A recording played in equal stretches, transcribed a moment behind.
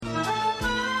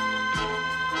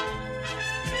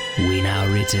We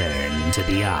now return to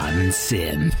Beyond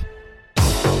Synth.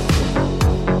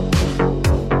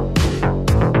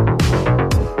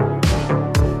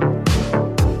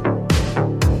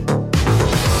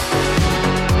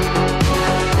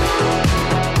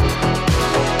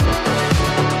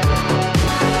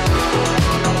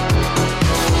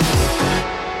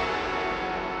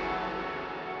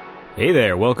 Hey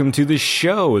there, welcome to the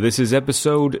show. This is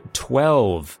episode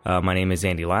 12. My name is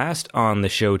Andy Last. On the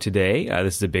show today,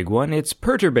 this is a big one, it's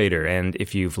Perturbator, and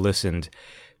if you've listened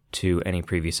to any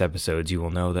previous episodes, you will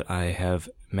know that I have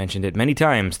mentioned it many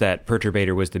times that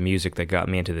Perturbator was the music that got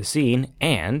me into the scene,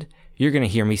 and you're going to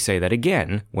hear me say that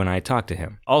again when I talk to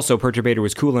him. Also, Perturbator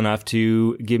was cool enough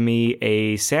to give me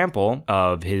a sample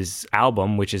of his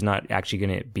album, which is not actually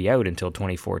going to be out until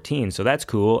 2014, so that's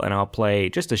cool, and I'll play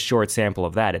just a short sample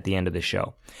of that at the end of the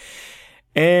show.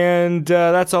 And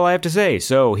that's all I have to say.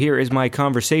 So here is my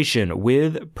conversation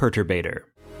with Perturbator.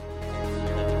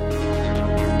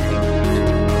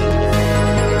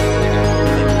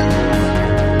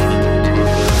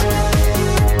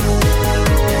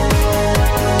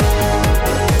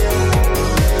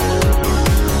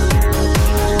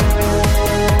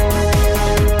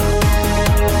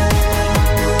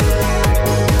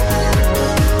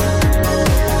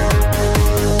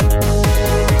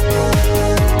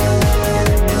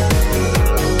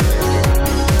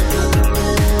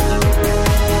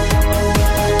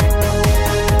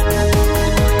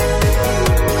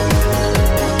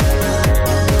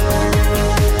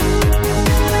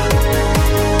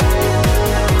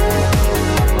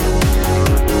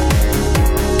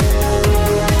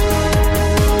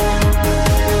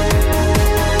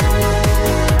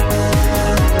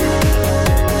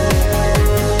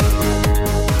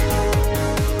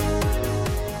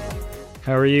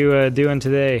 How are you doing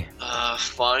today?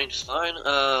 Fine.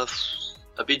 A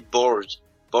bit bored.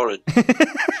 Bored.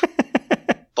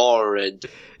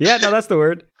 Yeah, no, that's the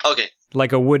word. Okay.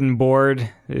 Like a wooden board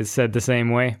is said the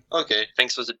same way. Okay,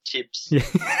 thanks for the tips. Yeah.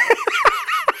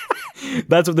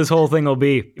 That's what this whole thing will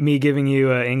be. Me giving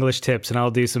you English tips, and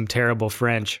I'll do some terrible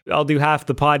French. I'll do half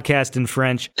the podcast in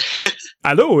French.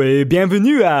 Allô et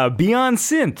bienvenue à Beyond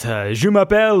Synth. Je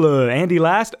m'appelle Andy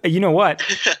Last. You know what?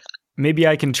 Maybe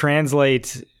I can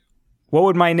translate. What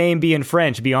would my name be in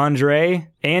French? Be Andre?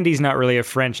 Andy's not really a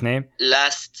French name.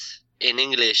 Last in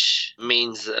English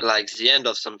means like the end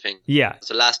of something. Yeah.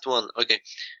 The last one. Okay.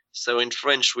 So in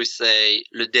French we say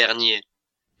le dernier.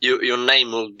 Your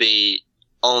name will be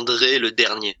André le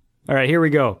dernier. All right, here we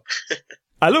go.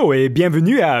 Allô et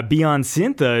bienvenue à Beyond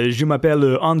Synth. Je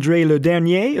m'appelle André le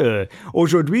dernier.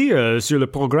 Aujourd'hui, sur le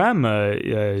programme,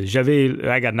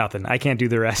 I got nothing. I can't do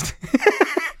the rest.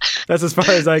 That's as far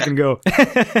as I can go.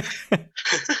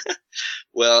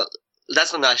 Well,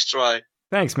 that's a nice try.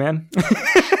 Thanks, man.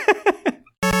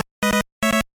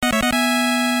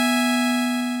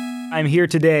 I'm here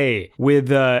today with,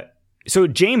 so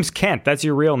James Kent, that's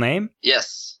your real name?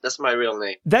 Yes, that's my real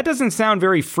name. That doesn't sound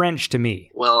very French to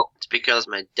me. Well, it's because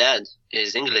my dad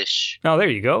is English. Oh, there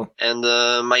you go. And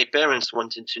my parents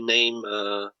wanted to name,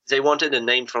 they wanted a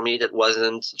name for me that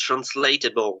wasn't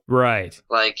translatable. Right.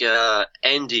 Like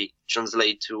Andy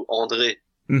translate to André.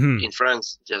 Mm-hmm. In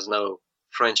France, there's no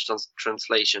French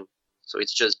translation. So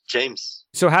it's just James.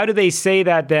 So how do they say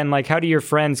that then? Like, how do your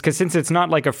friends, because since it's not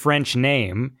like a French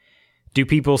name, do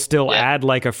people still add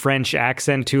like a French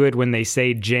accent to it when they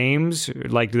say James?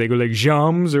 Like, do they go like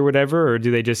James or whatever? Or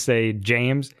do they just say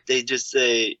James? They just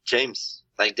say James,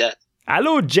 like that.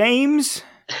 Allô, James?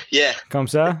 Yeah. Comme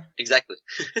ça? Exactly.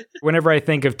 Whenever I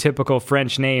think of typical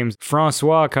French names,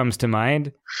 François comes to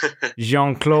mind.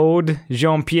 Jean-Claude,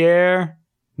 Jean-Pierre,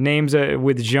 names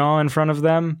with Jean in front of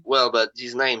them. Well, but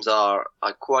these names are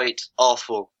quite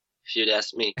awful, if you'd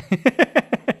ask me.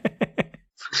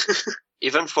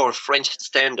 Even for French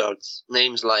standards,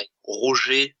 names like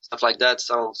Roger, stuff like that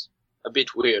sounds a bit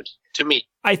weird to me.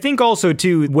 I think also,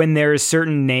 too, when there's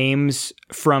certain names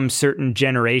from certain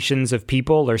generations of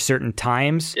people or certain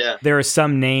times, there are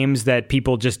some names that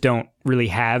people just don't really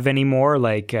have anymore.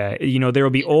 Like, there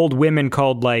will be old women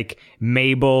called, like,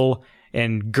 Mabel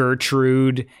and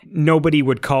Gertrude. Nobody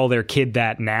would call their kid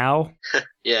that now.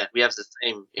 Yeah, we have the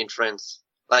same in France.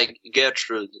 Like,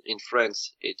 Gertrude in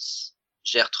France, it's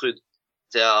Gertrude.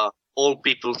 They are old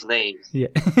people's names. Yeah.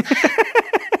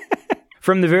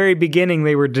 From the very beginning,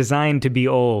 they were designed to be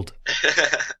old.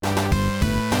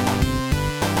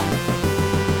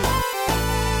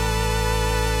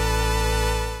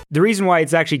 The reason why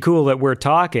it's actually cool that we're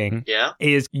talking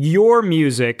is your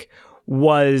music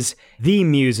was the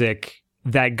music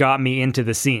that got me into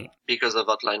the scene. Because of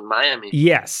Hotline Miami.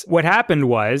 Yes. What happened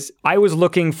was I was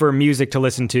looking for music to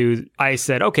listen to. I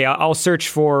said, okay, I'll search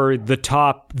for the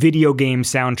top video game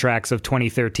soundtracks of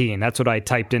 2013. That's what I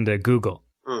typed into Google.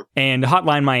 And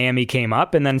Hotline Miami came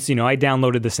up, and then, I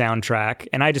downloaded the soundtrack,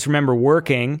 and I just remember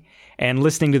working and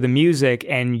listening to the music,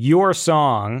 and your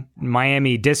song,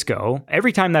 Miami Disco,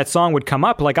 every time that song would come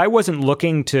up, like, I wasn't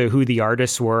looking to who the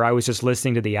artists were, I was just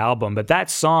listening to the album, but that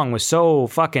song was so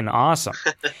fucking awesome.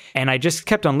 And I just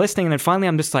kept on listening, and then finally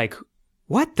I'm just like,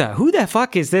 who the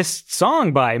fuck is this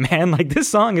song by, man? Like, this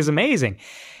song is amazing.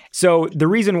 So the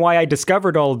reason why I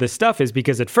discovered all of this stuff is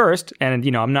because at first, and,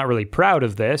 I'm not really proud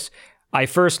of this, I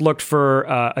first looked for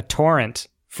a torrent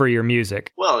for your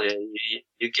music. Well, yeah,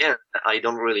 you can. I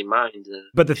don't really mind.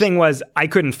 But the thing was, I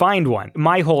couldn't find one.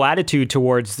 My whole attitude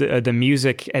towards the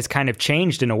music has kind of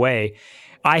changed in a way.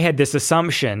 I had this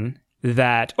assumption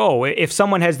that, if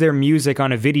someone has their music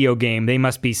on a video game, they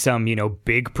must be some,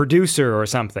 big producer or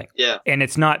something. Yeah. And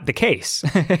it's not the case.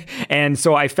 And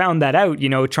so I found that out,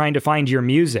 trying to find your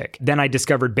music. Then I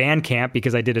discovered Bandcamp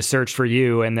because I did a search for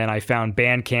you, and then I found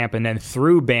Bandcamp, and then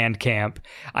through Bandcamp,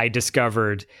 I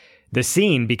discovered the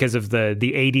scene because of the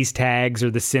 80s tags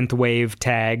or the synthwave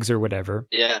tags or whatever.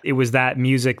 Yeah. It was that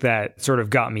music that sort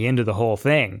of got me into the whole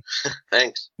thing.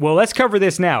 Thanks. Well, let's cover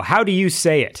this now. How do you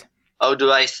say it? How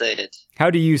do I say it? How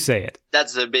do you say it?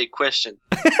 That's a big question.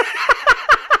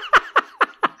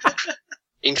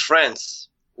 In France,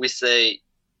 we say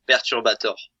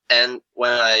Perturbator. And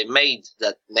when I made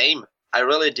that name, I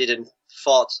really didn't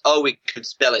thought, we could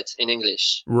spell it in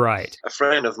English. Right. A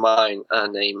friend of mine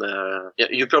named,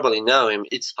 you probably know him,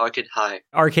 it's Arcade High.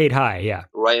 Arcade High, yeah.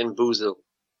 Ryan Boozle.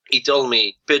 He told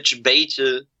me,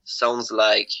 Perturbator sounds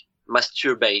like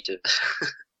masturbator.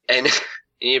 And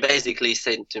he basically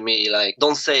said to me, like,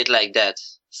 don't say it like that.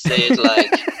 Say it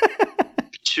like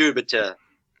Perturbator,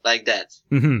 like that.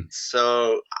 Mm-hmm.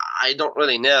 So I don't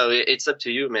really know. It's up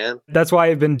to you, man. That's why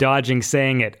I've been dodging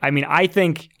saying it. I mean, I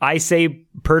think I say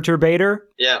perturbator.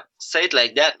 Yeah, say it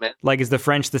like that, man. Like, is the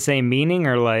French the same meaning,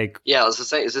 or like? Yeah, it's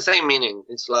the same meaning.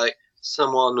 It's like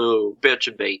someone who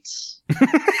perturbates.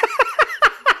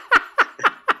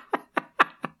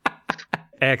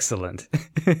 Excellent.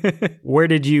 Where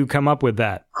did you come up with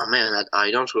that? Oh man,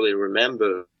 I don't really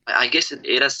remember. I guess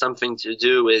it has something to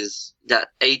do with that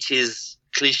 80s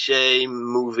cliche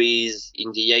movies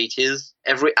in the 80s.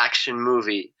 Every action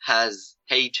movie has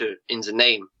hater in the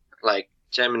name, like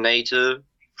Terminator,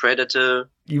 Predator.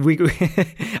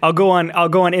 I'll go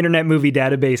on Internet Movie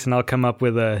Database and I'll come up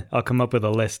with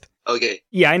a list. Okay.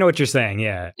 Yeah, I know what you're saying.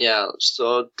 Yeah. Yeah.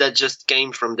 So that just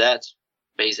came from that,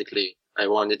 basically. I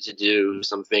wanted to do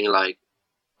something like,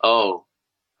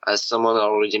 has someone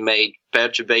already made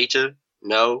Perturbator?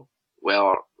 No?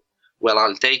 Well,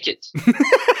 I'll take it.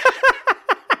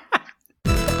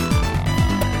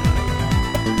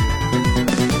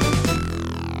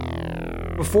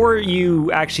 Before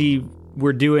you actually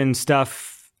were doing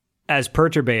stuff as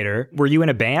Perturbator, were you in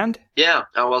a band? Yeah,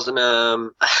 I was in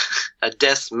a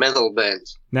death metal band.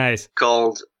 Nice.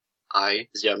 Called I,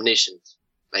 the Omniscient.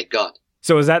 My God.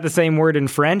 So is that the same word in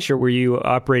French, or were you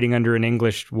operating under an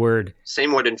English word?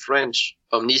 Same word in French.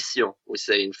 Omniscient, we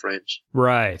say in French.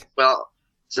 Right. Well,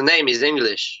 the name is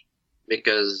English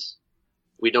because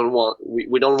we don't want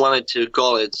it to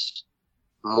call it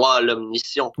Moi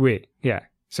l'Omniscient. Oui, yeah.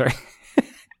 Sorry.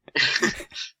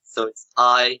 So it's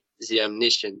I, the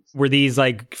Omniscient. Were these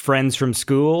like friends from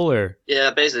school, or? Yeah,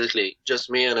 basically. Just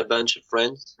me and a bunch of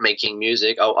friends making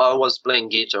music. I was playing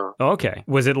guitar. Okay.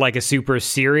 Was it like a super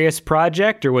serious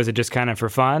project, or was it just kind of for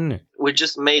fun? We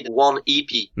just made one EP,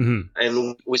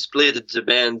 and we split the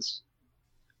band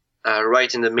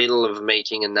right in the middle of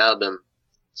making an album.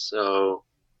 So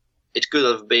it could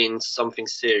have been something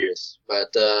serious,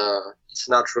 but it's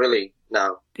not really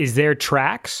now. Is there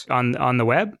tracks on the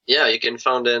web? Yeah, you can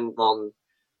find them on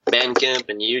Bandcamp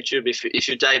and YouTube if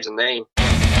you type the name.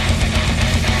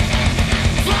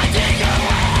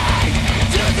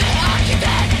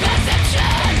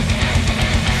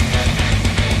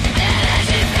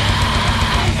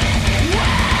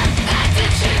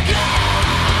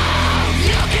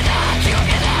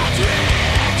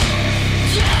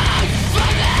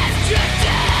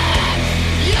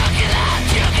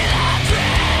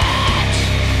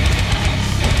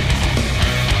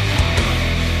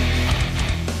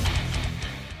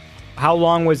 How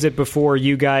long was it before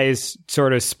you guys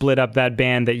sort of split up that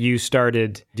band that you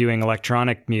started doing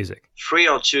electronic music? 3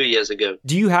 or 2 years ago.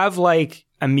 Do you have like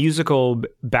a musical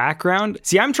background?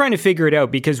 See, I'm trying to figure it out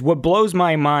because what blows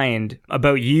my mind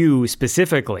about you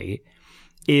specifically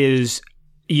is,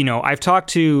 you know, I've talked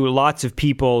to lots of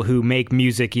people who make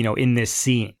music, you know, in this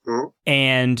scene. Mm-hmm.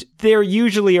 And they're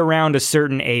usually around a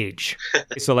certain age.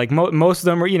 So like most of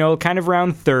them are, you know, kind of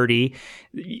around 30.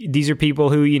 These are people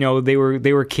who, you know, they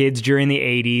were kids during the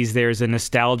 80s. There's a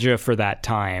nostalgia for that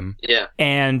time. Yeah.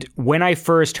 And when I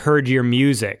first heard your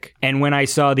music and when I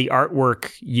saw the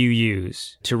artwork you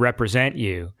use to represent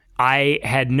you, I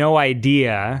had no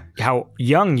idea how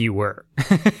young you were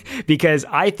because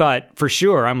I thought for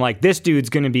sure, I'm like, this dude's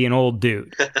going to be an old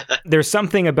dude. There's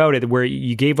something about it where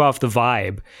you gave off the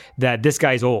vibe that this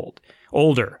guy's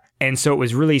older. And so it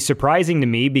was really surprising to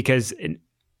me because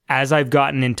as I've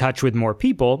gotten in touch with more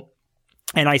people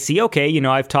and I see, okay, you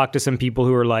know, I've talked to some people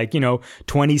who are like, you know,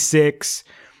 26,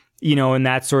 you know, in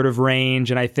that sort of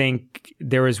range. And I think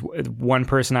there was one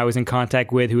person I was in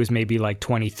contact with who was maybe like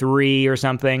 23 or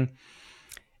something.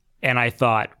 And I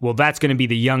thought, well, that's going to be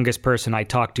the youngest person I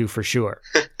talk to for sure.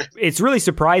 It's really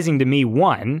surprising to me,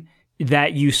 one,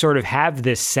 that you sort of have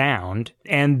this sound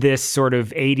and this sort of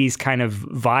 80s kind of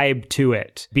vibe to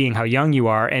it, being how young you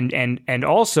are, and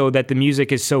also that the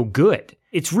music is so good.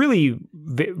 It's really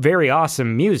very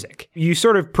awesome music. You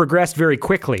sort of progressed very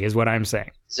quickly, is what I'm saying.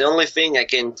 The only thing I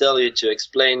can tell you to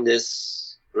explain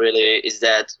this really is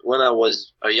that when I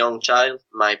was a young child,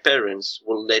 my parents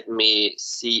would let me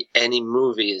see any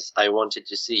movies I wanted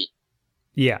to see.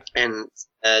 Yeah. And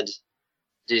had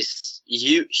this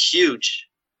huge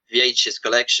VHS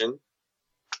collection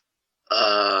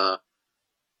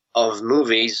of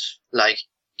movies like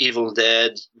Evil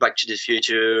Dead, Back to the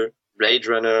Future, Blade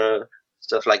Runner,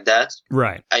 stuff like that.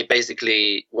 Right. I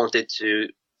basically wanted to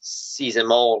see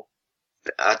them all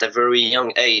at a very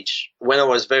young age. When I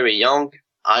was very young,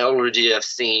 I already have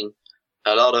seen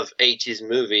a lot of 80s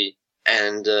movie,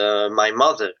 and my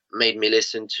mother made me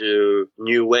listen to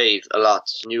New Wave a lot,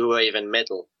 New Wave and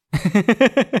metal.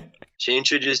 She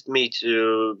introduced me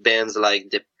to bands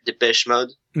like Depeche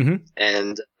Mode, mm-hmm.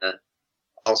 and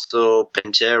also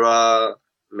Pantera,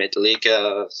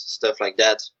 Metallica, stuff like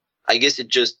that. I guess it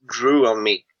just grew on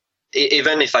me.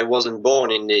 Even if I wasn't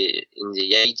born in the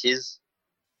 80s,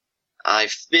 I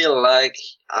feel like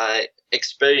I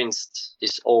experienced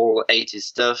this whole 80s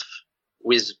stuff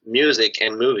with music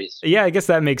and movies. Yeah, I guess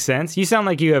that makes sense. You sound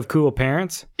like you have cool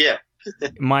parents. Yeah.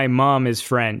 My mom is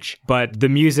French, but the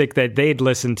music that they'd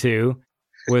listen to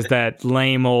was that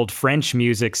lame old French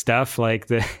music stuff like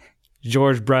the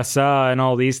Georges Brassens and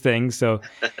all these things. So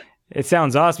it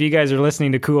sounds awesome. You guys are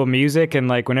listening to cool music, and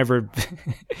like whenever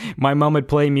my mom would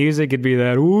play music, it'd be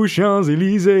that "Ooh,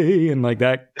 Champs-Élysées" and like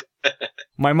that.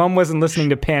 My mom wasn't listening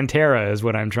to Pantera, is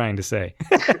what I'm trying to say.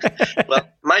 Well,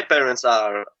 my parents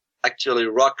are actually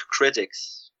rock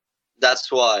critics.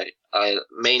 That's why I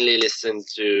mainly listen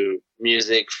to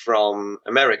music from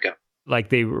America. Like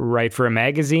they write for a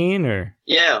magazine, or?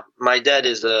 Yeah, my dad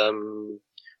is a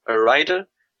writer,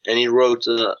 and he wrote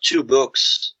 2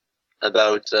 books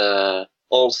about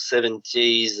all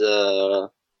 70s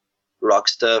rock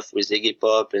stuff with Iggy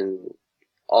Pop and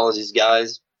all these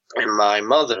guys. And my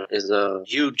mother is a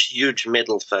huge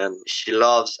metal fan. She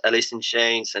loves Alice in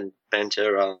Chains and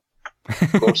Pantera,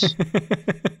 of course.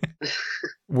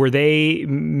 Were they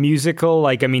musical?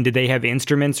 Like, I mean, did they have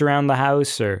instruments around the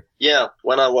house, or? Yeah,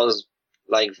 when I was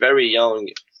like very young,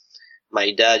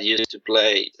 my dad used to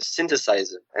play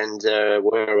synthesizer, and there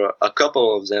were a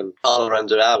couple of them all around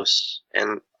the house.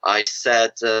 And I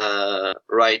sat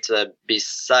right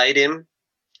beside him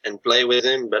and play with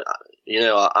him, but you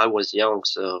know, I was young,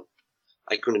 so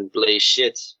I couldn't play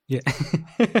shit. Yeah.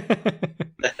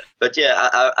 But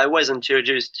yeah, I was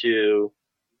introduced to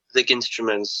the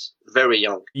instruments very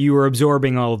young. You were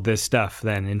absorbing all of this stuff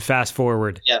then, and fast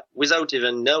forward. Yeah, without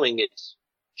even knowing it.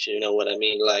 You know what I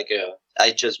mean? Like,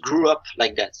 I just grew up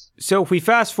like that. So if we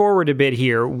fast forward a bit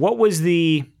here, what was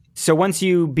so once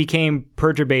you became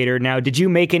Perturbator, now, did you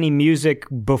make any music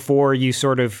before you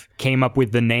sort of came up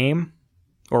with the name?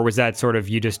 Or was that sort of,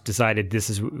 you just decided this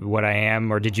is what I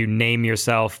am? Or did you name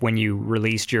yourself when you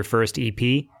released your first EP?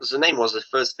 The name was the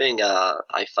first thing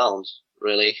I found,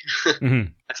 really.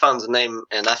 Mm-hmm. I found the name,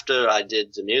 and after I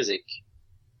did the music,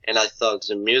 and I thought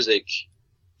the music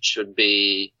should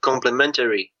be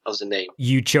complementary of the name.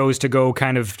 You chose to go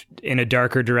kind of in a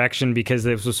darker direction because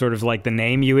this was sort of like the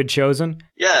name you had chosen?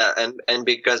 Yeah, and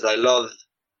because I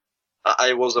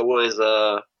was always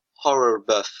a horror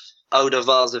buff. Out of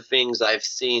all the things I've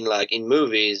seen, like in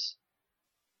movies,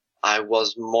 I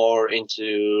was more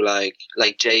into like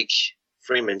Jake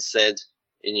Freeman said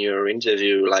in your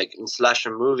interview, like in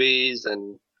slasher movies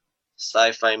and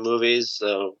sci-fi movies,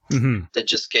 so that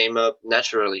just came up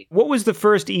naturally. What was the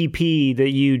first EP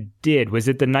that you did? Was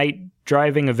it the Night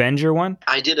Driving Avenger one?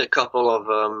 I did a couple of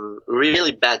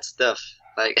really bad stuff,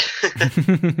 like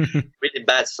really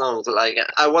bad songs. Like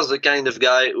I was the kind of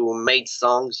guy who made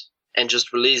songs and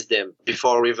just released them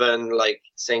before even like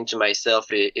saying to myself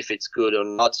if it's good or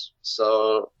not.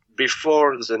 So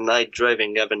before the Night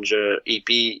Driving Avenger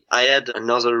EP, I had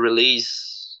another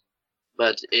release,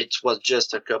 but it was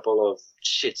just a couple of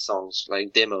shit songs,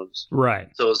 like demos. Right.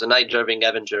 So the Night Driving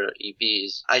Avenger EP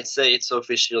is, I'd say it's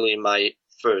officially my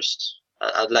first.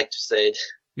 I'd like to say it.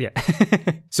 Yeah.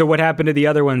 So what happened to the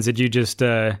other ones? Did you just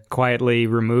quietly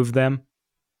remove them?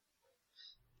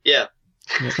 Yeah.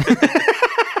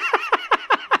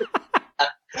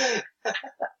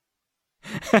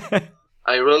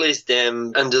 I released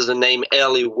them under the name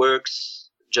Early Works,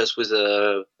 just with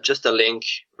a link,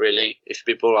 really, if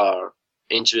people are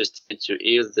interested to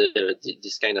hear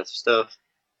this kind of stuff,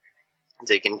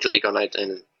 they can click on it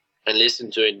and listen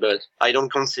to it, but I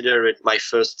don't consider it my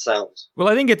first sound. Well,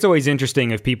 I think it's always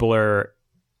interesting if people are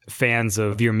fans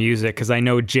of your music, because I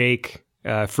know Jake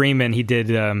Freeman, he did,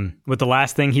 with the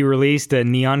last thing he released,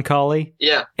 Neon Collie.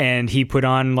 Yeah. And he put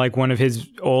on like one of his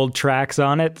old tracks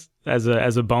on it as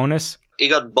a bonus. He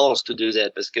got balls to do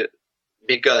that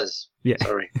because yeah.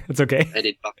 Sorry. It's okay. I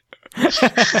did pop.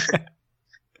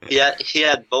 Yeah, he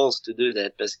had balls to do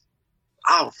that. But...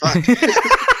 Oh, fuck.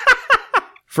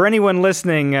 For anyone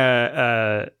listening,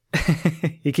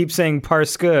 he keeps saying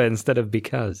parce que instead of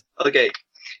because. Okay.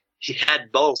 He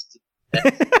had balls to do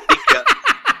that.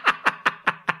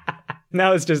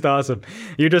 Now it's just awesome.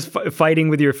 You're just fighting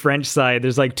with your French side.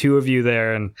 There's like two of you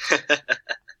there, and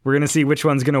we're going to see which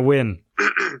one's going to win.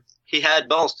 He had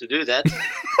balls to do that.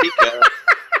 Because...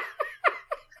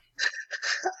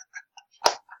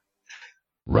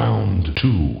 Round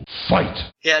 2, fight.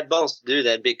 He had balls to do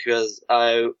that because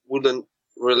I wouldn't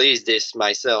release this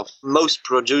myself. Most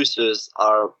producers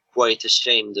are quite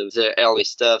ashamed of their early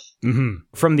stuff. Mm-hmm.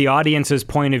 From the audience's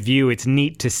point of view, it's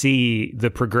neat to see the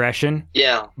progression.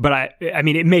 Yeah. But I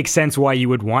mean, it makes sense why you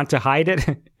would want to hide it.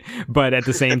 But at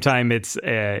the same time, it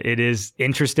is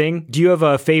interesting. Do you have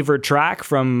a favorite track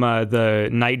from the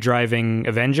Night Driving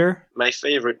Avenger? My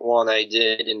favorite one I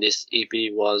did in this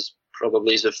EP was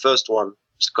probably the first one.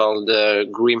 It's called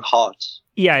Grim Heart.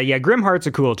 Yeah, Grim Heart's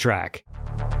a cool track.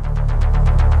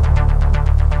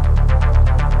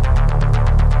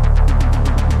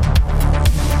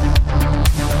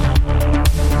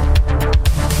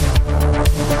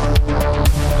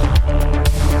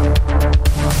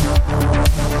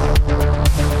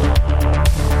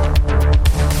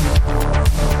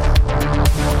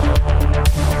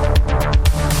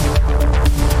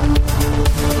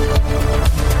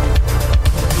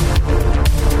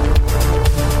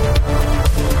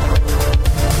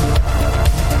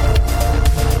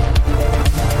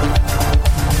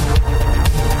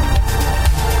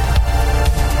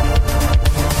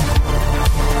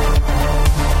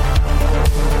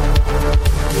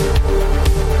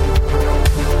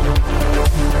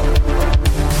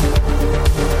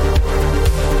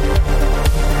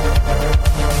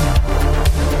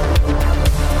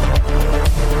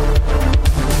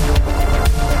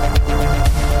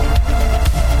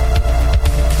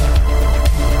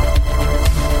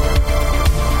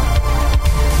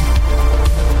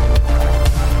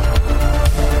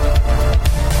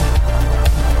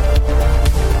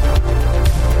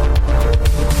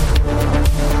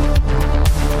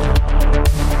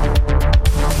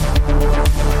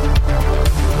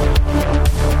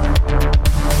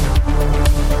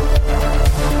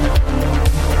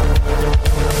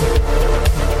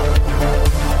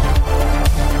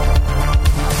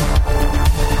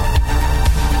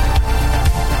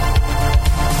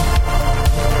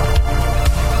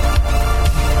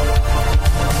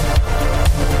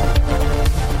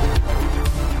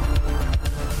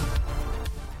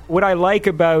 What I like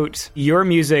about your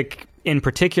music in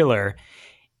particular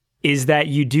is that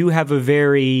you do have a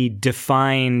very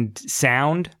defined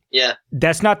sound. Yeah.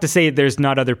 That's not to say there's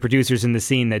not other producers in the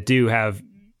scene that do have,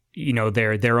 you know,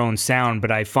 their own sound,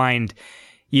 but I find,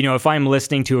 you know, if I'm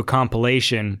listening to a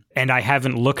compilation and I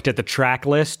haven't looked at the track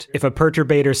list, if a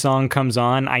Perturbator song comes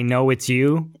on, I know it's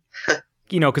you.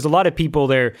 You know, because a lot of people,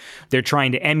 they're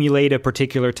trying to emulate a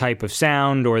particular type of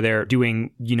sound, or they're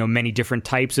doing, you know, many different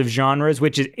types of genres,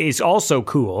 which is also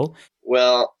cool.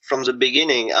 Well, from the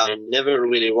beginning, I never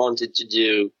really wanted to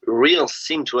do real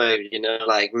synthwave, you know,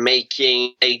 like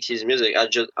making 80s music. I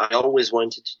always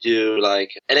wanted to do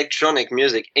like electronic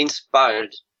music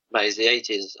inspired by the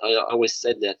 80s. I always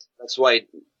said that. That's why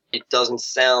it doesn't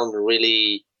sound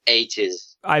really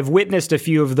 80s. I've witnessed a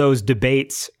few of those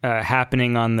debates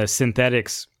happening on the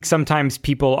synthetics. Sometimes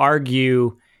people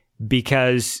argue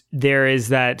because there is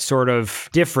that sort of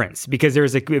difference, because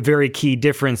there's a very key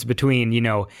difference between,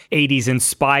 80s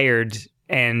inspired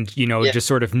and, just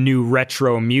sort of new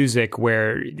retro music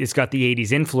where it's got the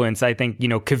 80s influence. I think,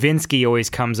 Kavinsky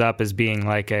always comes up as being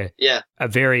like a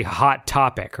very hot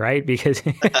topic, right? Because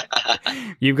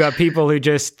you've got people who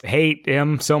just hate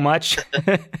him so much.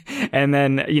 And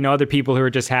then, other people who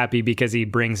are just happy because he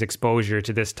brings exposure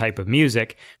to this type of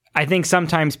music. I think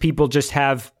sometimes people just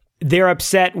they're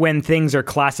upset when things are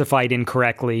classified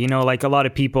incorrectly. Like a lot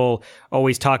of people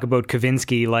always talk about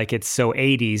Kavinsky like it's so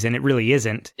 80s, and it really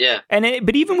isn't. Yeah.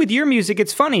 But even with your music,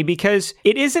 it's funny because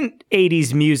it isn't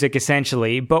 80s music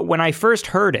essentially, but when I first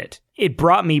heard it, it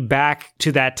brought me back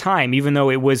to that time, even though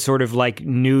it was sort of like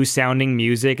new sounding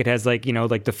music. It has like,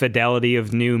 like the fidelity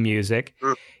of new music.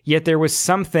 Yet there was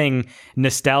something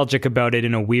nostalgic about it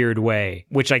in a weird way,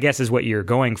 which I guess is what you're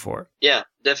going for. Yeah,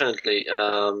 definitely.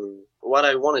 What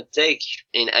I want to take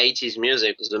in 80s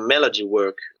music is the melody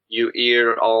work. You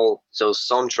hear all those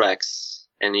soundtracks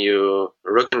and you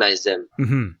recognize them.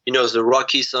 Mm-hmm. The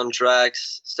Rocky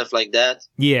soundtracks, stuff like that.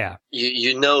 Yeah.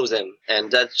 You know them.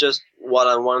 And that's just what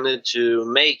I wanted to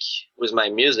make with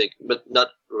my music, but not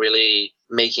really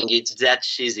making it that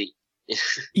cheesy.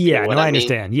 Yeah, no, I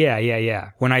understand.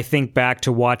 Yeah. When I think back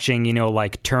to watching,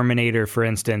 like Terminator, for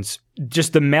instance,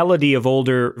 just the melody of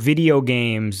older video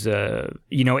games,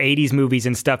 80s movies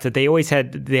and stuff that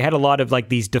they had a lot of like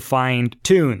these defined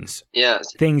tunes. Yeah.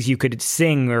 Things you could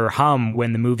sing or hum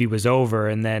when the movie was over.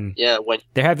 And then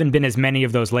there haven't been as many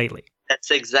of those lately. That's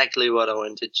exactly what I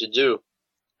wanted to do.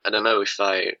 I don't know if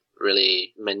I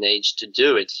really managed to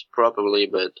do it properly,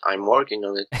 but I'm working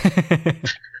on it.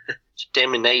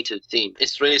 Terminator theme.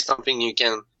 It's really something you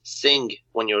can sing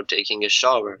when you're taking a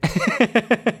shower.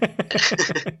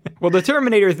 Well, the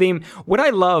Terminator theme, what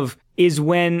I love is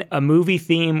when a movie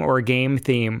theme or a game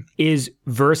theme is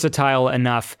versatile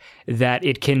enough that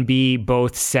it can be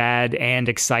both sad and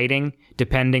exciting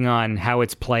depending on how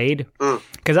it's played.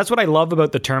 Because that's what I love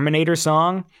about the Terminator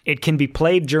song. It can be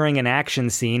played during an action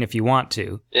scene if you want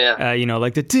to. Yeah.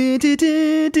 Like the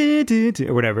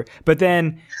or whatever. But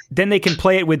then they can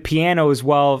play it with pianos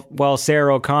while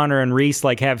Sarah O'Connor and Reese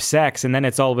like have sex, and then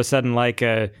it's all of a sudden like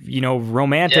a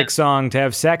romantic song to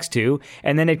have sex to,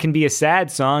 and then it can be a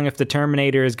sad song if the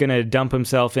Terminator is going to dump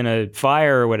himself in a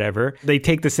fire or whatever. They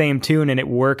take the same tune and it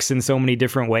works in so many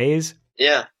different ways.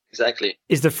 Yeah, exactly.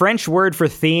 Is the French word for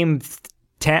theme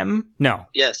thème? No.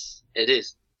 Yes, it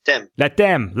is. Thème. La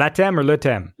thème or le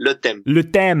thème? Le thème. Le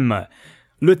thème.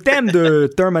 Le thème de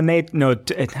Terminator. No,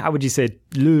 how would you say it?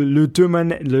 Le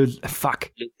Terminator.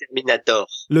 Le Terminator.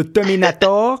 Le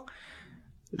Terminator.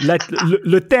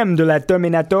 Le thème de la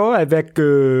Terminator avec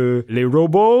les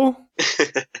robots.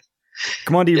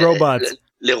 Comment on dit robots?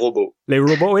 Les robots. Les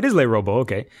robots, it is les robots,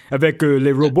 okay. Avec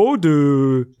les robots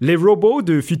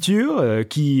de futur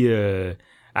qui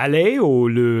allaient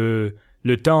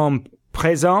le temps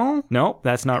présent. No,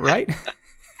 that's not right.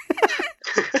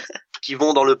 Qui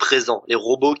vont dans le présent. Les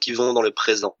robots qui vont dans le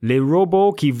présent. Les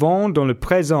robots qui vont dans le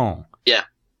présent. Yeah.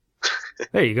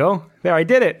 There you go. There, I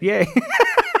did it. Yay.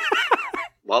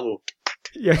 Bravo.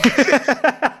 Yeah.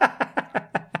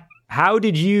 How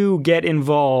did you get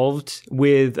involved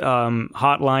with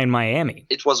Hotline Miami?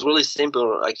 It was really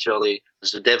simple, actually.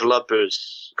 The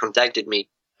developers contacted me,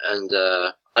 and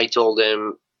I told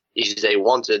them if they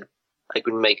wanted, I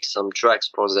could make some tracks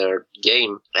for their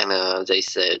game, and they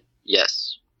said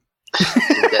yes.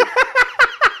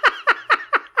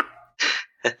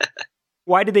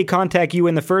 Why did they contact you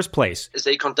in the first place?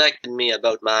 They contacted me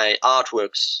about my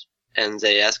artworks, and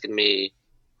they asked me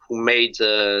who made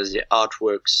the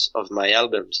artworks of my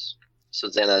albums. So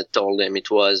then I told them it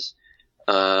was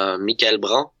Michael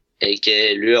Brun,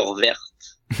 aka Lueur Verte.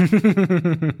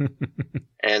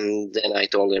 And then I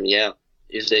told them, yeah,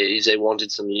 if they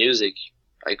wanted some music,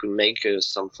 I could make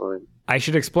some for them. I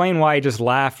should explain why I just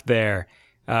laughed there.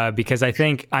 Because I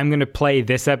think I'm going to play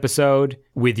this episode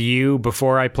with you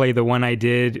before I play the one I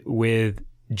did with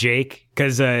Jake.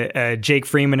 Because Jake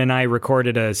Freeman and I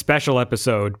recorded a special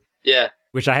episode. Yeah.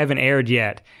 Which I haven't aired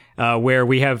yet, where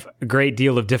we have a great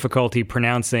deal of difficulty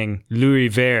pronouncing Louis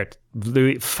Vert.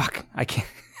 Fuck, I can't.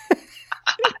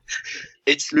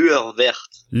 It's Lueur Verte.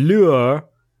 Lueur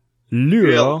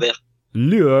Verte.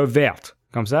 Lueur Verte.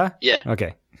 Comme ça? Yeah.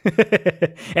 Okay.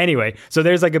 Anyway, so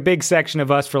there's like a big section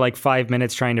of us for like 5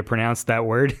 minutes trying to pronounce that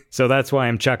word. So that's why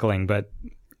I'm chuckling, but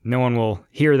no one will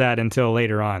hear that until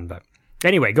later on. But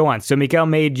anyway, go on. So Michael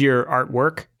made your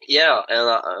artwork? Yeah, and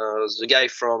the guy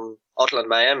from Hotline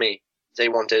Miami they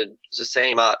wanted the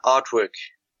same artwork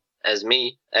as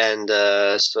me. And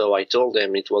so I told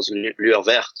them it was Lueur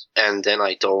Verte. And then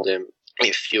I told them,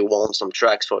 if you want some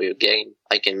tracks for your game,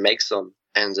 I can make some.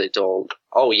 And they told,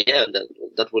 oh yeah,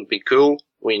 that would be cool.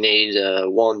 We need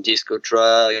one disco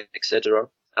track, etc.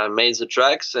 I made the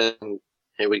tracks, and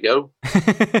here we go.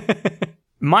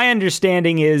 My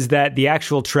understanding is that the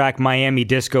actual track Miami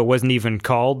Disco wasn't even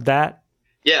called that.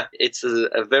 Yeah, it's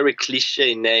a very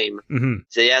cliche name. Mm-hmm.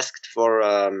 They asked for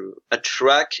a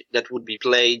track that would be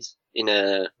played in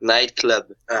a nightclub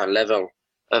level,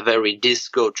 a very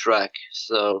disco track.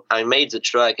 So I made the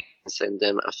track and sent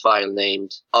them a file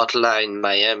named Hotline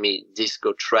Miami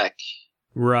Disco Track.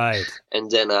 Right. And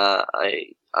then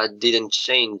I didn't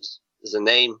change the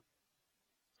name,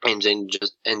 and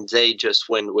they just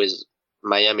went with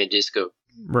Miami Disco.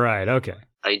 Right, okay.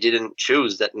 I didn't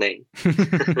choose that name.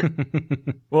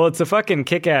 Well, it's a fucking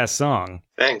kick-ass song.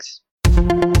 Thanks.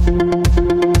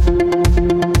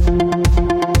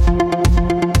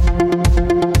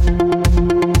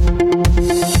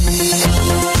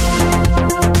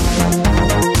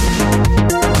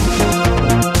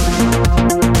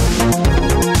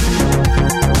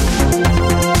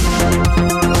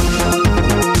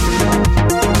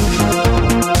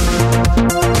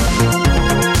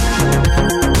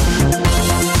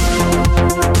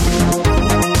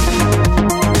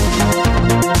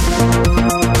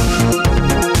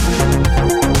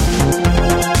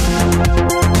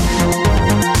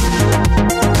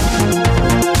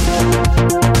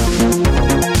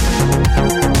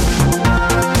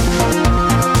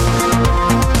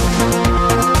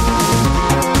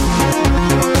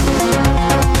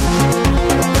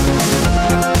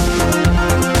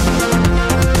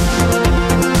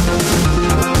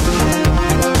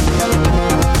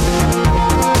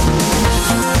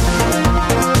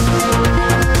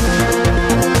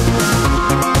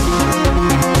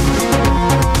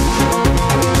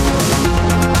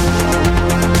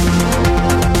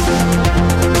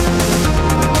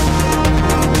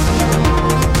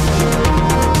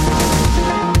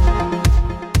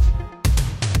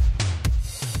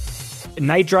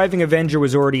 Night Driving Avenger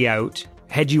was already out.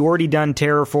 Had you already done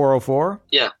Terror 404?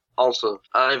 Yeah, also.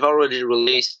 I've already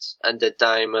released at that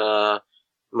time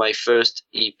my first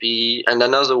EP and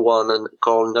another one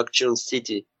called Nocturne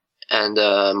City and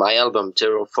my album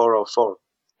Terror 404.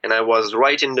 And I was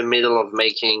right in the middle of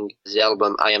making the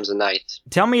album I Am the Night.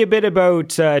 Tell me a bit about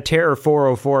Terror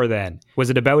 404 then. Was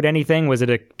it about anything? Was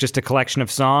it just a collection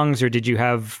of songs, or did you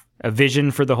have a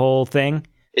vision for the whole thing?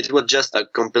 It was just a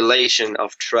compilation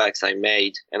of tracks I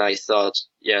made, and I thought,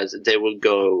 yeah, they would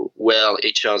go well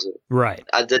each other. Right.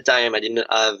 At the time, I didn't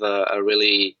have a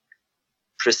really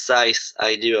precise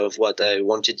idea of what I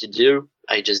wanted to do.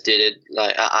 I just did it.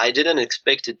 Like I didn't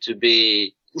expect it to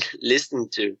be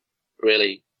listened to,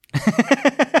 really.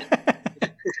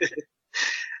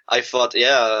 I thought,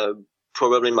 yeah,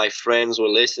 probably my friends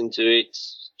will listen to it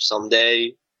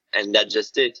someday, and that's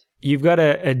just it. You've got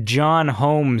a John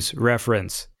Holmes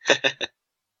reference.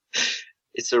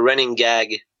 It's a running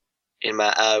gag in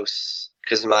my house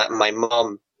because my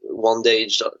mom one day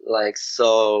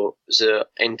saw the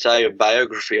entire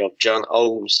biography of John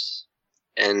Holmes,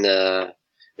 and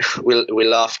we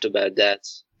laughed about that,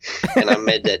 and I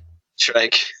made that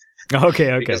track.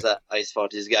 Okay. Because I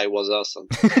thought this guy was awesome.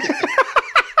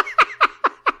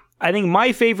 I think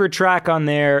my favorite track on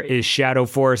there is Shadow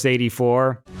Force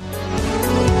 84.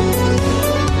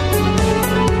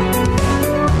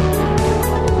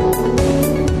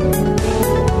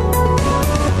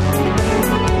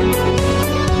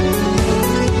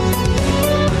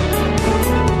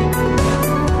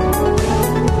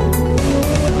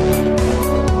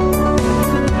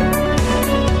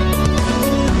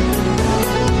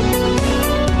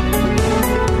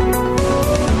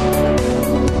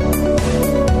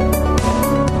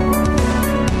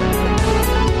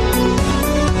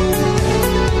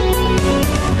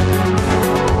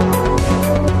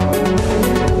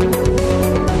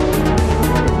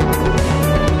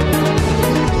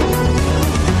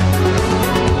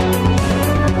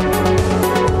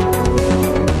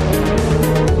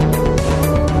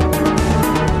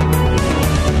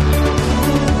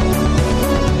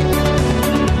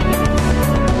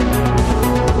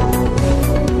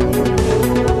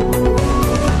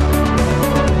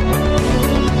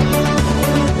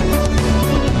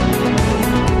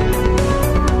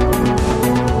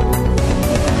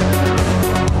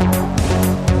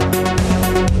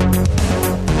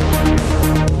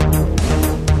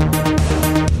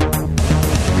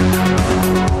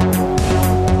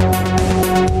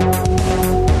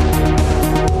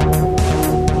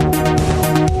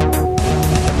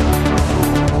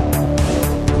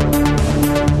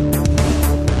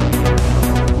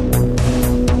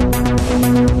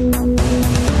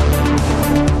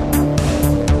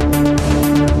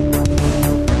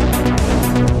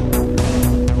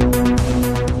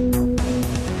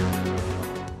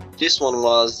 This one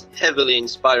was heavily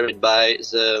inspired by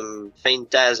the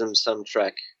Phantasm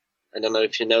soundtrack. I don't know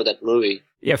if you know that movie.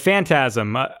 Yeah,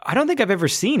 Phantasm. I don't think I've ever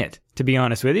seen it, to be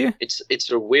honest with you. It's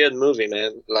a weird movie,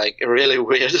 man. Like, really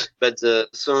weird. But the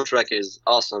soundtrack is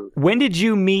awesome. When did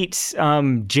you meet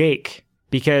Jake?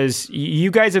 Because you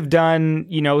guys have done,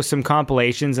 some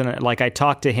compilations, and like I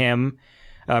talked to him,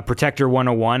 Protector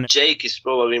 101. Jake is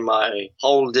probably my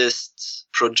oldest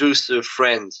producer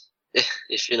friend,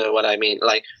 if you know what I mean.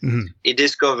 Like, He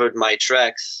discovered my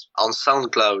tracks on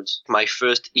SoundCloud, my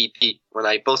first EP. When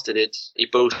I posted it, he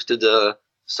posted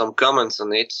some comments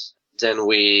on it. Then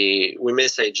we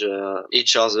message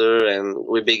each other and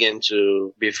we began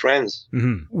to be friends.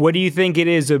 Mm-hmm. What do you think it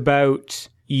is about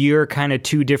your kind of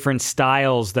two different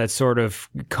styles that sort of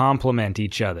complement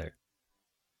each other?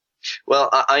 Well,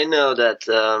 I know that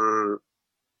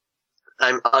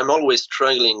I'm always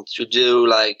struggling to do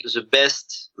like the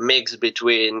best mix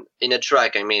between in a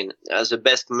track. I mean, the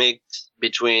best mix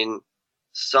between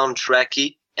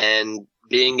soundtracky and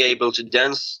being able to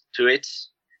dance to it.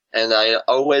 And I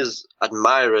always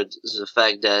admired the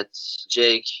fact that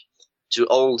Jake do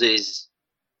all these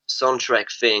soundtrack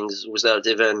things without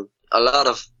even a lot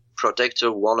of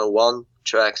Protector 101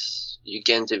 tracks. You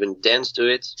can't even dance to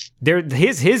it.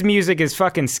 His music is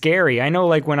fucking scary. I know,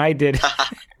 like when I did,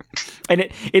 and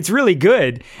it's really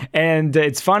good. And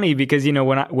it's funny because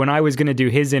when I was going to do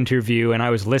his interview and I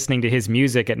was listening to his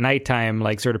music at nighttime,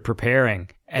 like sort of preparing,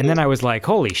 and then I was like,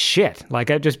 holy shit! Like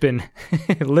I've just been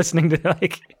listening to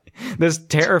like this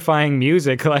terrifying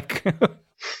music, like.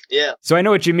 Yeah. So I know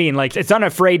what you mean. Like, it's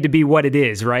unafraid to be what it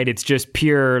is, right? It's just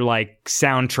pure, like,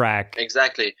 soundtrack.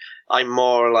 Exactly. I'm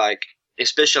more like,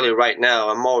 especially right now,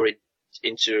 I'm more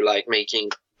into, like, making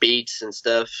beats and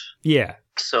stuff. Yeah.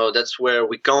 So that's where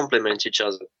we complement each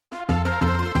other.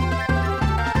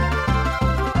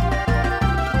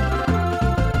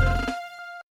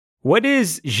 What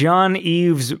is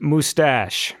Jean-Yves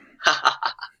Moustache?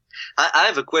 I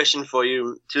have a question for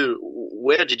you, too.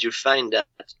 Where did you find that?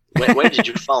 Where did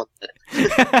you find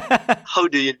that? How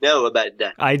do you know about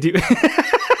that? I do.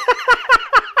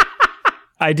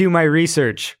 I do my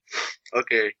research.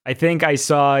 Okay. I think I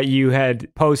saw you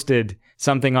had posted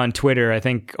something on Twitter, I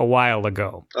think a while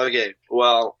ago. Okay.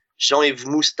 Well, Jean-Yves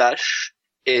Moustache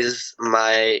is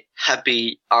my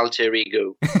happy alter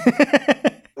ego.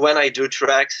 When I do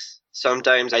tracks,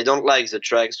 sometimes I don't like the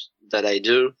tracks that I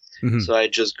do. Mm-hmm. So I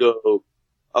just go,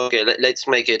 okay, let's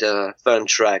make it a fun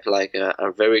track, like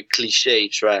a very cliche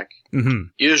track. Mm-hmm.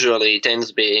 Usually it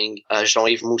ends being a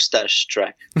Jean-Yves Moustache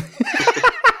track.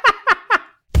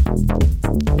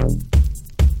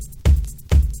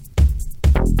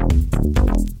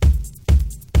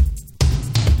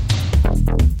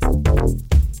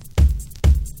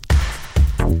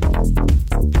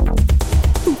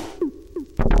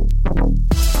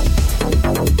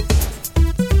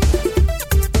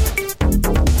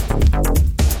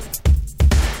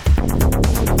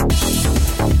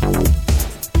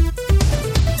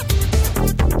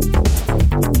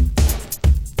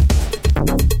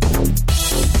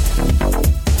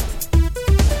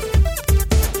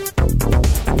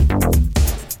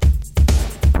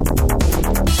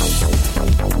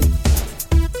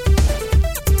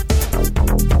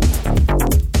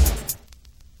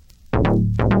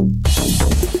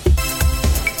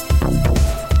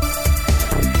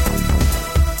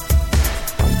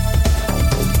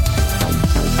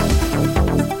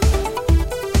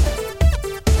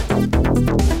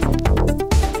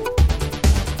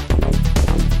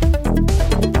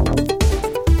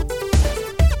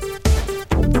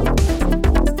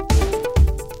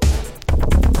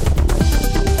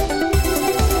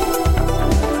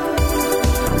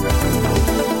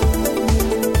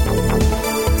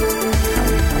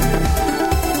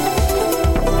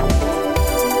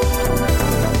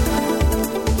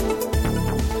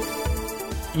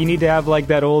 You need to have like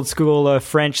that old school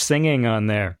French singing on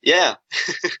there. Yeah.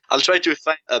 I'll try to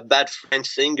find a bad French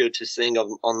singer to sing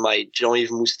on my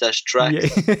Jean-Yves Moustache track. Yeah.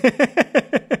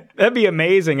 That'd be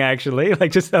amazing, actually.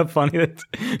 Like, just how funny that.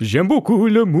 J'aime beaucoup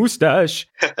le moustache.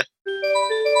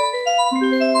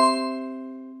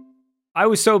 I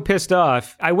was so pissed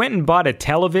off. I went and bought a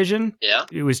television. Yeah.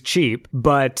 It was cheap,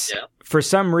 but for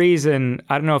some reason,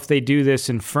 I don't know if they do this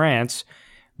in France,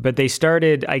 but they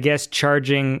started, I guess,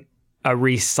 charging a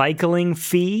recycling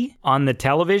fee on the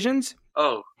televisions.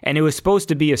 Oh. And it was supposed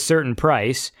to be a certain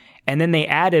price. and then they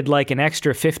added like an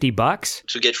extra $50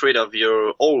 to get rid of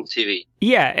your old TV.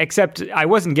 Yeah, except I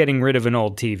wasn't getting rid of an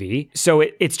old TV. So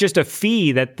it's just a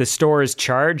fee that the stores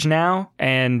charge now.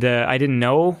 And I didn't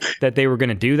know that they were going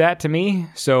to do that to me.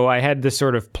 So I had this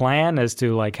sort of plan as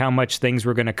to like how much things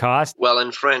were going to cost. Well,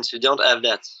 in France, you don't have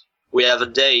that. We have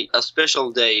a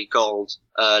special day called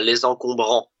Les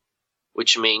Encombrants,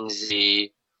 which means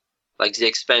the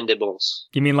Expendables.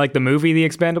 You mean like the movie The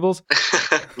Expendables?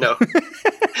 No.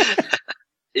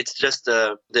 It's just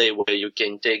a day where you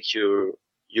can take your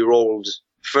old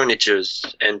furnitures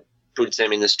and put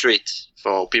them in the street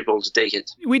for people to take it.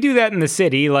 We do that in the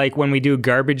city, like when we do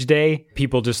garbage day,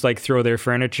 people just like throw their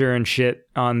furniture and shit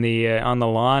on the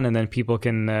lawn, and then people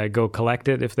can go collect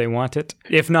it if they want it.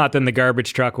 If not, then the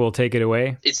garbage truck will take it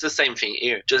away. It's the same thing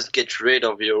here. Just get rid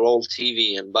of your old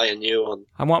TV and buy a new one.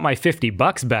 I want my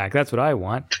 $50 back. That's what I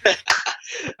want.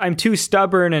 I'm too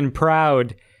stubborn and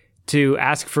proud to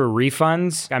ask for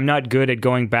refunds. I'm not good at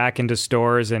going back into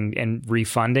stores and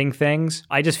refunding things.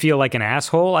 I just feel like an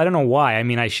asshole. I don't know why. I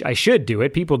mean, I should do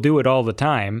it. People do it all the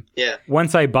time. Yeah.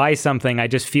 Once I buy something, I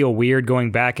just feel weird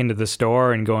going back into the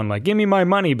store and going like, give me my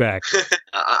money back.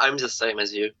 I'm the same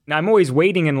as you. I'm always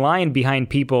waiting in line behind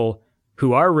people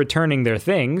who are returning their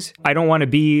things. I don't want to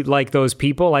be like those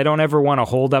people. I don't ever want to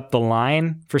hold up the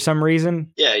line for some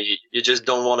reason. Yeah, you just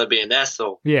don't want to be an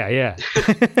asshole. Yeah.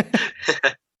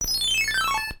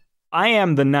 I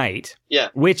Am the Night, yeah,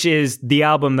 which is the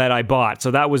album that I bought. So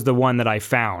that was the one that I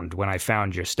found when I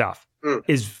found your stuff.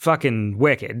 Is fucking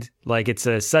wicked. Like, it's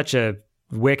such a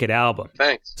wicked album.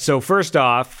 Thanks. So first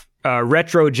off,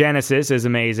 Retro Genesis is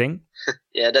amazing.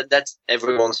 Yeah, that's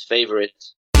everyone's favorite.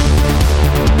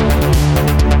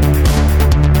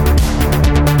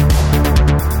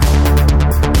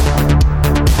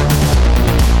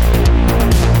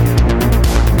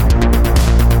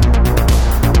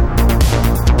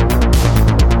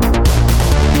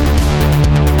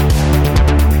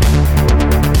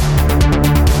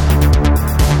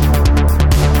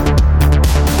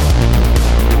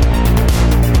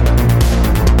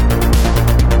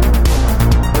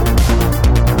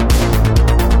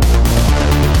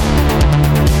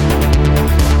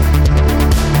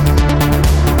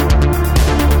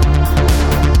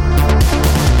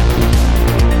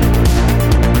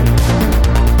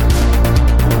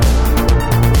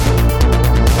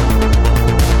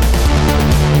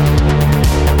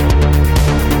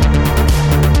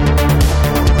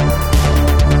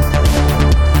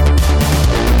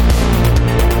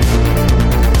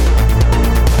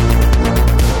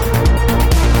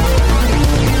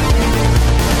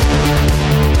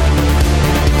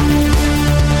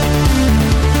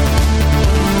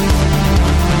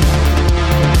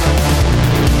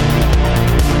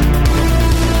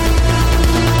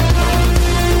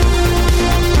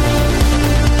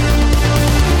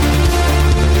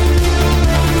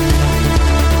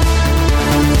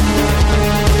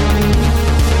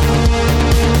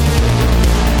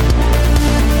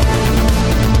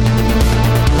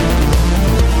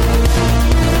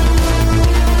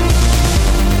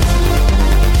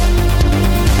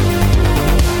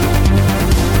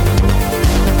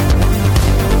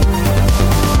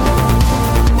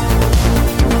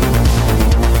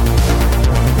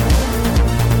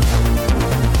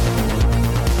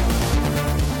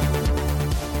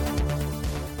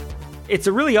 It's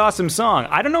a really awesome song.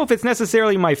 I don't know if it's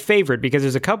necessarily my favorite because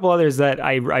there's a couple others that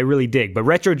I really dig, but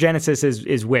Retro Genesis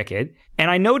is wicked.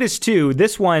 And I noticed too,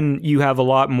 this one you have a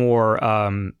lot more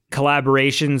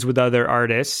collaborations with other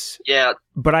artists. Yeah.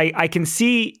 But I can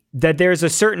see that there's a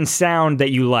certain sound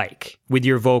that you like with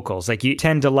your vocals. Like you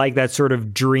tend to like that sort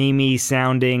of dreamy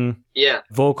sounding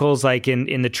vocals, like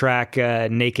in the track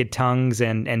Naked Tongues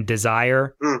and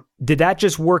Desire. Did that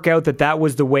just work out that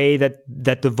was the way that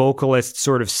the vocalist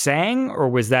sort of sang, or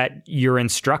was that your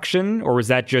instruction, or was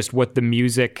that just what the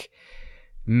music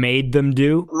made them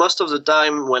do? Most of the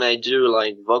time when I do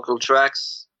like vocal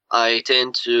tracks, I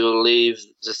tend to leave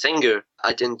the singer.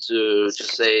 I tend to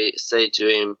just say to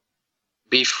him,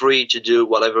 be free to do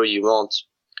whatever you want.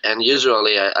 And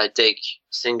usually I take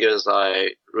singers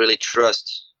I really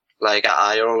trust. Like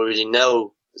I already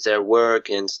know their work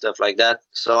and stuff like that.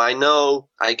 So I know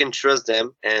I can trust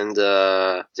them, and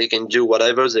they can do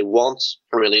whatever they want,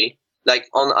 really. Like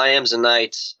on I Am the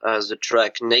Night, the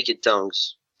track Naked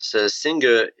Tongues, the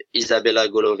singer Isabella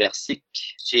Goloversic,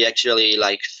 she actually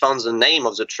like found the name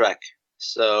of the track.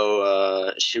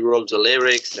 So she wrote the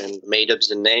lyrics and made up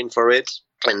the name for it,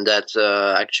 and that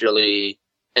actually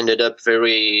ended up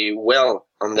very well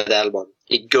on that album.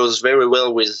 It goes very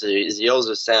well with the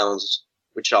other sounds,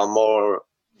 which are more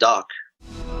dark.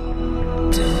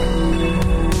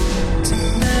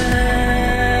 Tonight.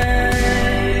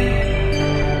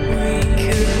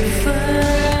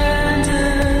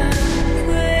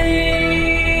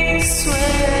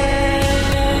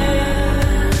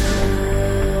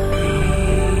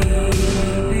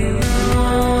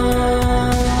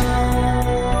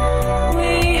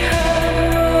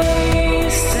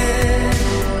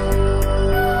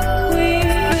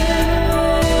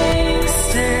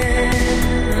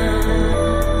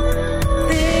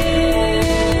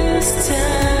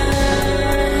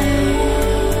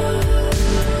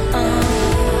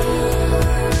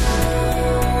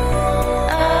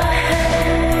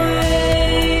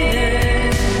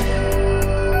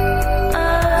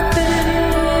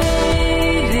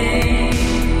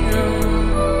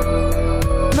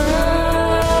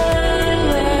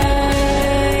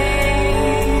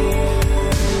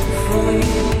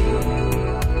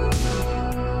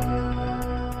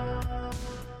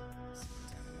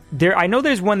 I know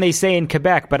there's one they say in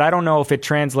Quebec, but I don't know if it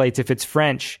translates, if it's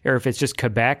French or if it's just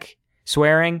Quebec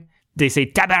swearing. They say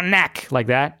tabarnak like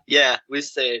that. Yeah, we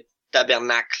say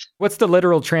tabernacle. What's the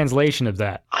literal translation of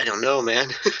that? I don't know, man.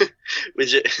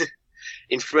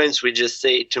 In French, we just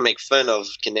say it to make fun of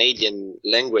Canadian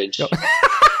language.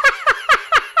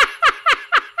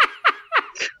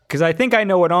 Because I think I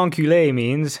know what enculé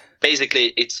means. Basically,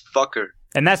 it's fucker.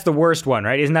 And that's the worst one,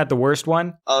 right? Isn't that the worst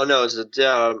one? Oh, no,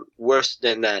 they're worse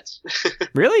than that.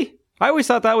 Really? I always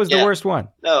thought that was the worst one.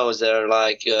 No, they're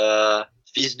like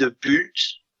fils de pute,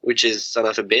 which is son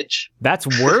of a bitch. That's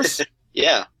worse?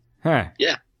 Yeah. Huh.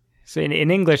 Yeah. So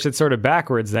in English, it's sort of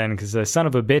backwards then, because a son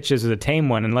of a bitch is a tame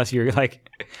one, unless you're like...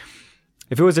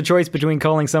 If it was a choice between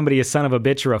calling somebody a son of a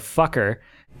bitch or a fucker...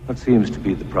 What seems to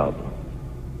be the problem?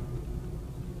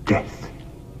 Death.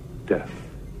 Death.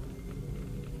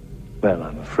 Well,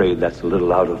 I'm afraid that's a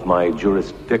little out of my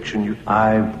jurisdiction.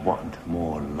 I want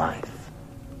more life.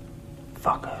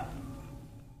 Fucker.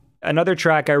 Another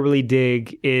track I really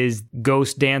dig is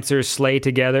Ghost Dancers Slay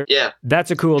Together. Yeah.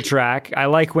 That's a cool track. I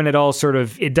like when it all sort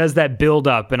of, it does that build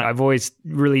up, and I've always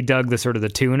really dug the sort of the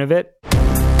tune of it.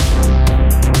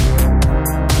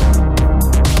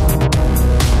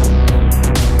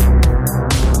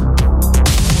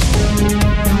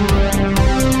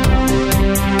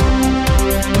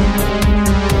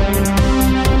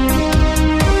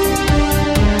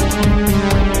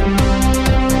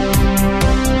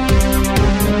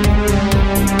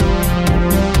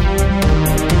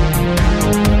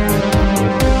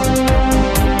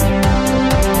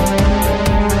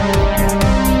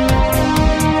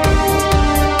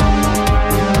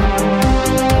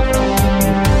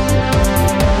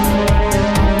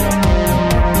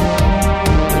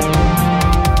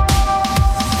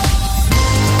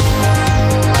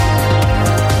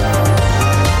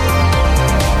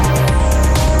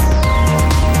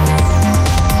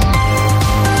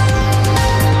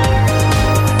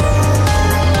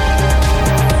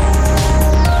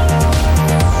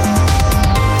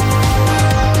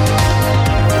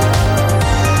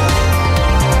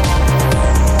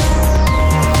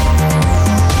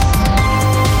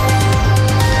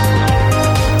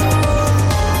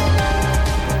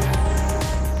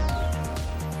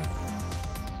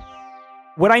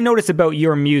 What I notice about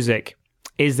your music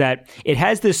is that it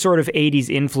has this sort of 80s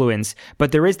influence,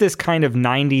 but there is this kind of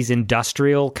 90s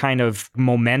industrial kind of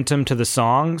momentum to the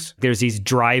songs. There's these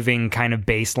driving kind of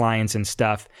bass lines and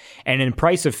stuff. And in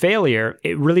Price of Failure,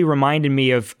 it really reminded me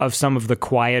of some of the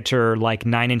quieter, like,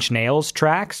 Nine Inch Nails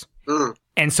tracks. Mm.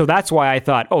 And so that's why I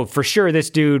thought, oh, for sure this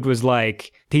dude was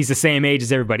like, he's the same age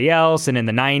as everybody else. And in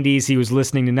the 90s, he was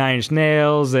listening to Nine Inch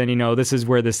Nails. And, you know, this is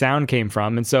where the sound came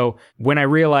from. And so when I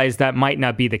realized that might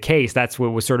not be the case, that's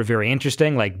what was sort of very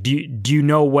interesting. Like, do you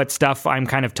know what stuff I'm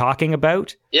kind of talking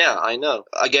about? Yeah, I know.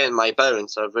 Again, my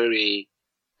parents are very,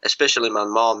 especially my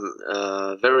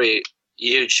mom, very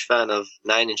huge fan of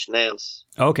Nine Inch Nails.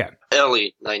 Okay.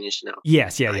 Early Nine Inch Nails.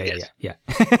 Yes, yeah.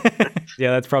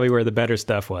 Yeah, that's probably where the better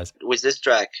stuff was. With this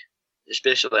track,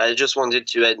 especially, I just wanted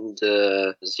to end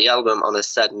the album on a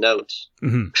sad note.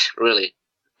 Mm-hmm. Really.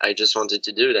 I just wanted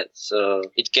to do that. So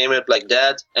it came up like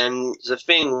that. And the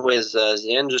thing with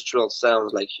the industrial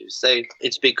sounds, like you say,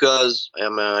 it's because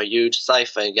I'm a huge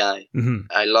sci-fi guy. Mm-hmm.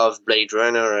 I love Blade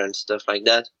Runner and stuff like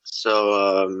that.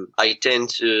 So I tend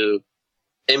to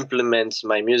implement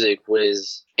my music with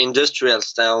industrial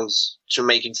sounds to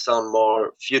make it sound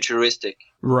more futuristic.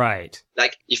 Right.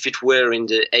 Like if it were in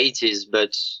the 80s,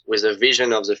 but with a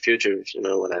vision of the future, if you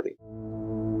know what I mean.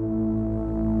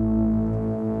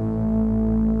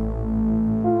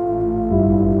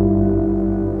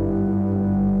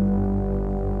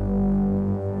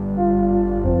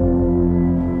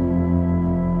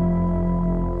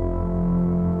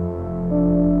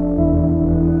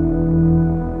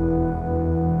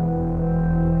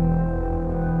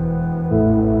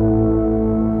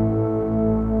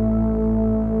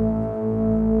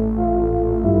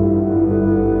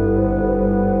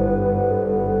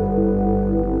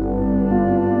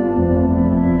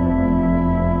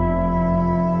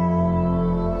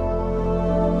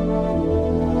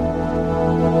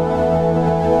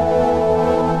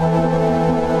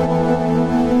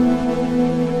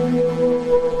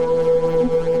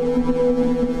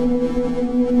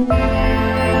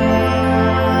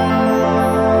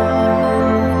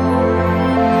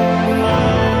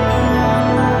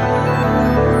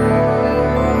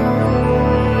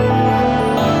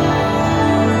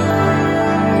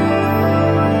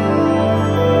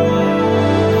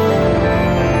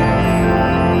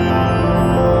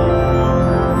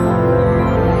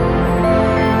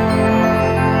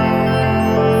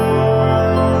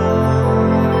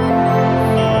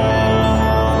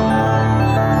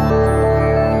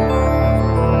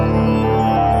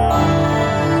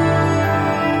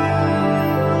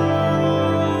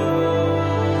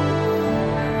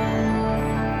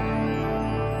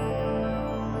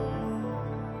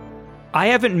 I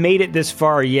haven't made it this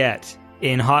far yet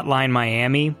in Hotline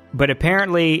Miami, but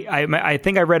apparently I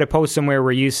think I read a post somewhere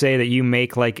where you say that you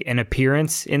make like an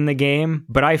appearance in the game,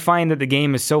 but I find that the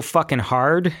game is so fucking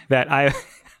hard that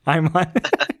I'm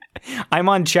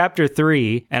on chapter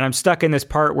 3 and I'm stuck in this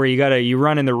part where you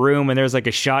run in the room and there's like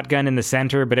a shotgun in the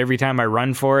center, but every time I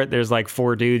run for it, there's like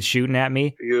 4 dudes shooting at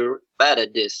me. You're bad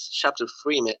at this. Chapter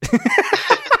 3, man.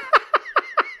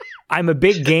 I'm a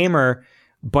big gamer,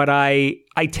 but I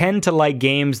tend to like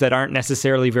games that aren't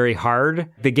necessarily very hard.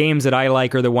 The games that I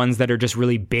like are the ones that are just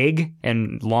really big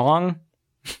and long.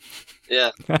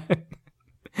 Yeah.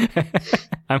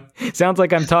 Sounds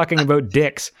like I'm talking about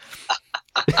dicks.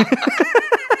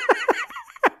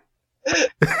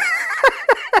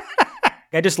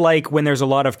 I just like when there's a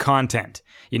lot of content.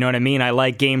 You know what I mean? I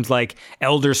like games like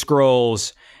Elder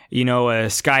Scrolls,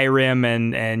 Skyrim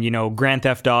and Grand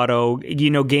Theft Auto,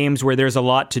 games where there's a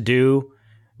lot to do,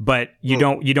 but you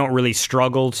don't really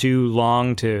struggle too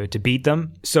long to beat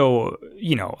them. So,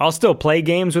 I'll still play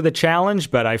games with a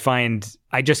challenge, but I find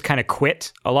I just kind of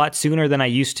quit a lot sooner than I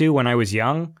used to when I was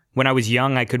young. When I was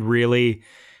young, I could really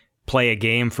play a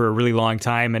game for a really long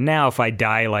time, and now if I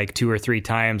die like 2 or 3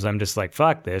 times, I'm just like,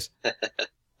 fuck this.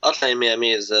 Hotline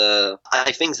Miami is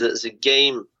I think the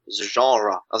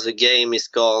genre of the game is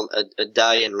called a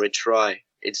die and retry.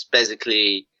 It's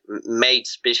basically made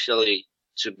specially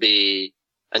to be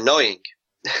annoying.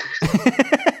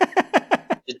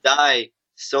 You die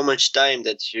so much time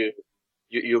that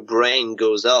your brain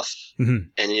goes off, and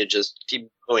you just keep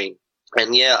going.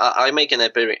 And yeah, I make an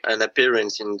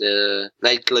appearance in the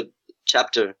nightclub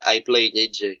chapter. I play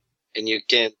DJ, and you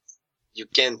can't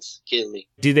kill me.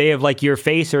 Do they have like your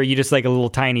face, or are you just like a little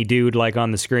tiny dude like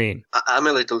on the screen? I'm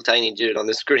a little tiny dude on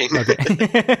the screen. Okay.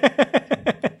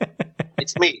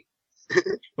 It's me.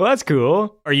 Well, that's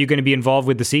cool. Are you going to be involved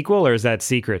with the sequel, or is that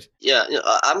secret? Yeah,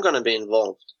 I'm going to be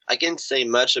involved. I can't say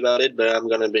much about it, but I'm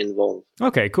going to be involved.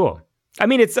 Okay, cool. I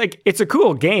mean, it's a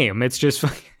cool game. It's just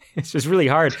really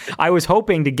hard. I was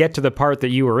hoping to get to the part that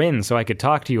you were in so I could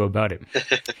talk to you about it.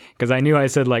 Because I knew I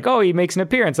said like, oh, he makes an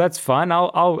appearance. That's fun.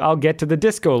 I'll get to the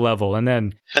disco level. And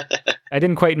then I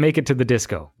didn't quite make it to the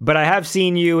disco. But I have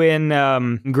seen you in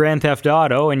Grand Theft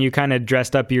Auto, and you kind of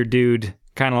dressed up your dude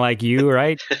kind of like you,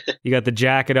 right? You got the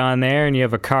jacket on there, and you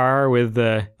have a car with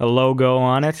a logo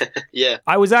on it. Yeah.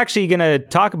 I was actually going to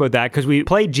talk about that because we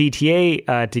played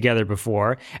GTA together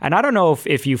before, and I don't know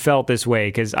if you felt this way,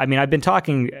 because, I mean, I've been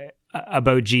talking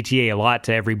about GTA a lot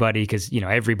to everybody because,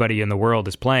 everybody in the world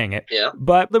is playing it. Yeah.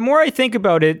 But the more I think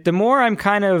about it, the more I'm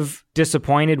kind of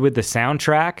disappointed with the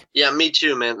soundtrack. Yeah, me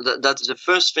too, man. That's the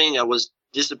first thing I was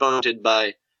disappointed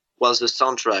by. Was the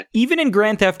soundtrack. Even in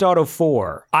Grand Theft Auto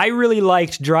 4, I really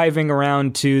liked driving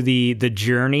around to the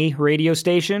Journey radio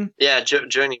station. Yeah,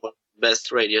 Journey was the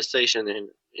best radio station in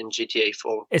GTA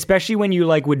 4. Especially when you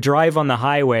would drive on the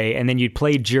highway and then you'd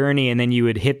play Journey and then you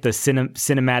would hit the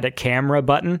cinematic camera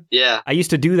button. Yeah. I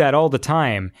used to do that all the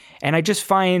time. And I just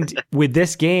find with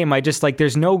this game, I just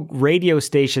there's no radio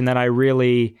station that I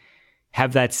really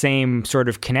have that same sort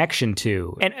of connection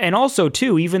to. And also,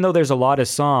 too, even though there's a lot of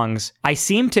songs, I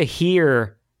seem to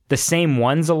hear the same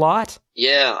ones a lot.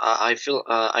 Yeah, I feel,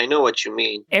 I know what you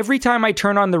mean. Every time I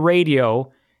turn on the radio,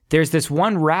 there's this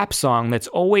one rap song it's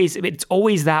always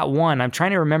that one. I'm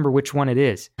trying to remember which one it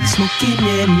is. Smoking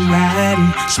and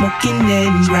riding, smoking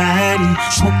and riding,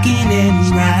 smoking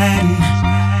and riding.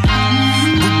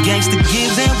 The gangsta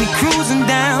gives and we cruising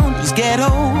down these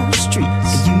ghetto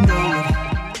streets. You know.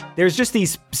 There's just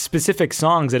these specific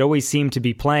songs that always seem to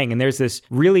be playing, and there's this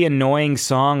really annoying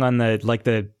song on there's like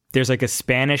a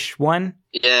Spanish one.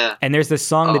 Yeah. And there's this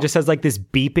song that just has like this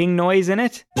beeping noise in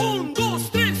it. Un, dos,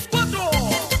 tres, cuatro.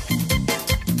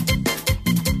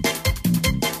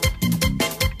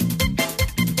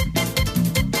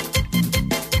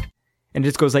 And it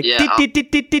just goes like... Yeah,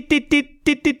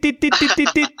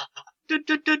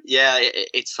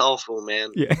 it's awful, man.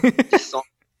 Yeah. This song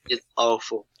is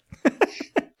awful.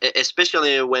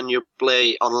 Especially when you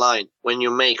play online. When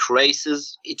you make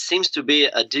races, it seems to be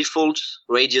a default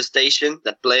radio station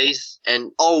that plays,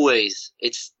 and always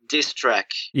it's this track.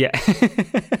 Yeah.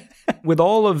 With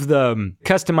all of the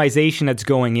customization that's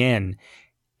going in,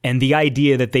 and the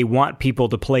idea that they want people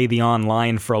to play the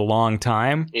online for a long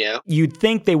time, yeah, you'd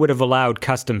think they would have allowed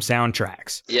custom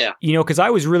soundtracks. Yeah. Because I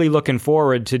was really looking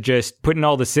forward to just putting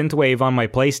all the synthwave on my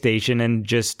PlayStation and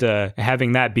just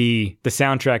having that be the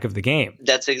soundtrack of the game.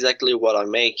 That's exactly what I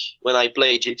make. When I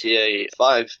play GTA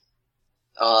 5,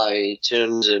 I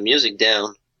turn the music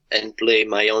down and play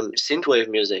my own synthwave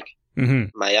music. Mm-hmm.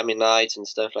 Miami Nights and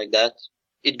stuff like that.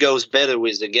 it goes better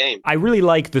with the game. I really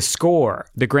like the score,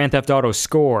 the Grand Theft Auto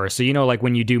score. So, you know, like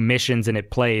when you do missions and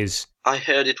it plays. I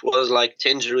heard it was like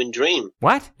Tangerine Dream.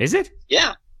 What? Is it?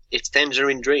 Yeah, it's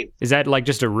Tangerine Dream. Is that like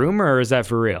just a rumor or is that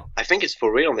for real? I think it's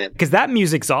for real, man. Because that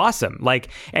music's awesome. Like,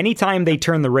 anytime they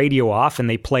turn the radio off and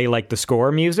they play like the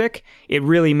score music, it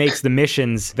really makes the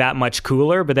missions that much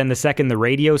cooler. But then the second the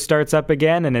radio starts up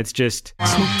again and it's just...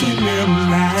 Smoking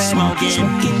and riding, smoking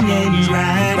and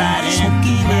riding,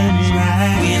 smoking and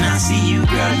riding. When I see you,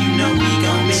 girl, you know we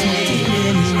gon' be smoking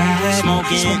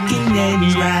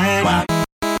and riding.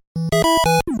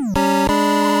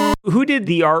 Who did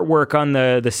the artwork on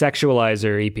the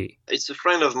Sexualizer EP? It's a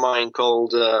friend of mine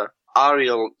called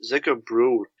Ariel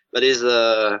Zuckerbroel, but he's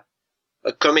a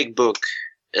comic book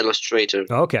illustrator.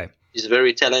 Okay. He's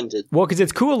very talented. Well, because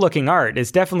it's cool looking art.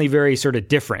 It's definitely very sort of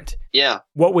different. Yeah.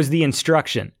 What was the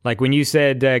instruction? Like when you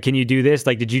said, can you do this?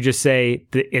 Like, did you just say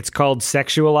it's called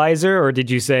Sexualizer, or did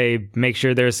you say make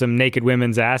sure there's some naked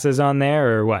women's asses on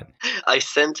there, or what? I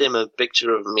sent him a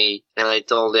picture of me and I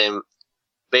told him,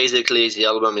 basically, the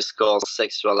album is called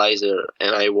Sexualizer,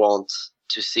 and I want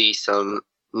to see some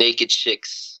naked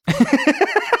chicks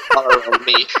all around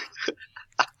me.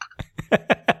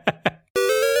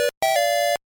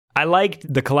 I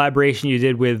liked the collaboration you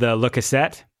did with Le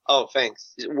Cassette. Oh,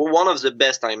 thanks. It's one of the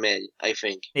best I made, I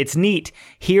think. It's neat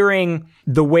hearing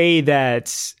the way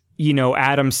that, you know,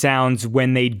 Adam sounds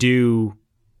when they do,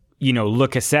 you know, Le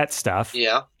Cassette stuff.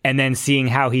 Yeah. And then seeing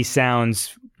how he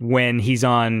sounds when he's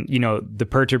on, you know, the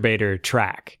Perturbator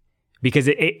track. Because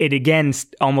it again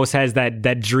almost has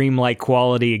that dreamlike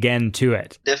quality again to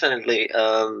it. Definitely.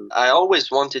 I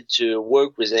always wanted to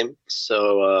work with him,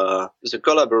 so the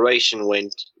collaboration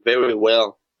went very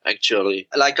well, actually.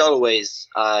 Like always,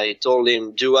 I told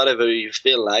him, do whatever you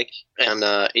feel like, and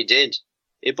he did.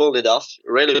 He pulled it off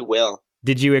really well.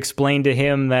 Did you explain to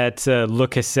him that Le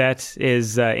Cassette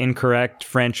is incorrect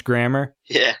French grammar?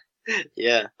 Yeah.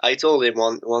 Yeah, I told him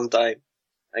one time.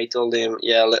 I told him,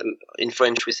 yeah, in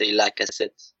French we say la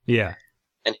cassette. Yeah.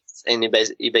 And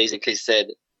he basically said,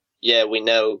 yeah, we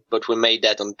know, but we made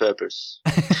that on purpose.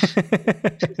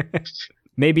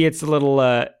 Maybe it's a little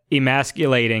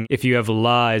emasculating if you have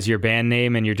La as your band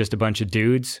name and you're just a bunch of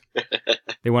dudes.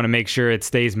 They want to make sure it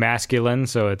stays masculine,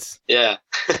 so it's... Yeah.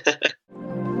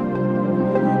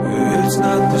 It's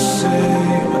not the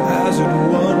same as it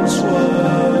once was.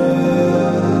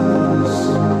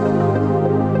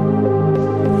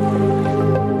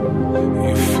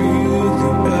 You feel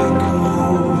the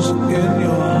echoes in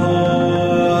your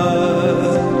heart,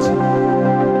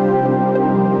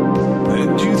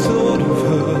 and you thought of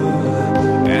her,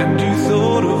 and you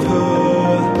thought of her,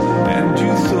 and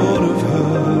you thought of her,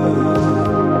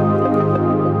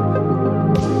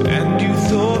 and you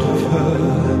thought of her,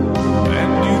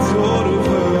 and you thought of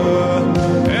her,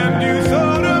 and you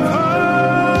thought of her.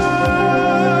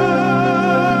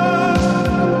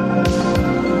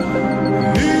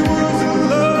 He was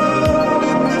alone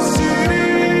in the city.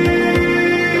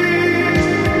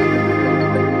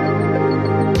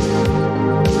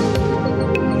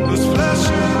 Those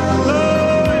flashing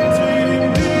lights made him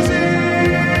dizzy.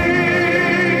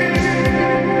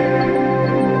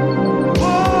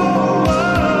 Whoa,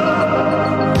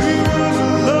 he was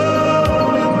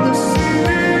alone in the city.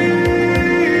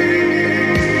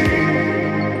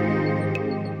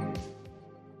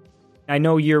 I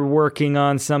know you're working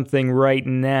on something right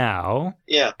now.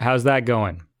 Yeah. How's that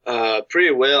going?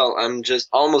 Pretty well. I'm just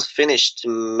almost finished to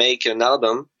make an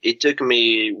album. It took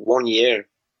me 1 year,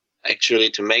 actually,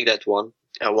 to make that one.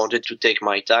 I wanted to take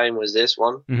my time with this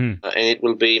one, Mm-hmm. and it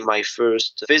will be my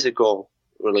first physical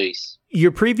release.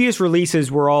 Your previous releases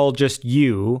were all just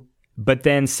you, but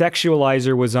then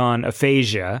Sexualizer was on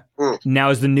Aphasia. Mm. Now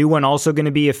is the new one also going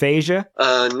to be Aphasia?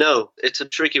 No, it's a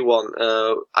tricky one.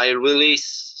 I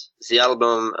release the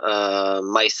album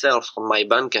myself on my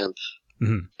Bandcamp.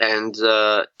 Mhm. And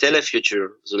Telefuture,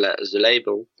 the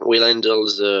label, will handle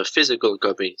the physical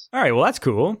copies. All right, well, that's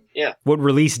cool. Yeah. What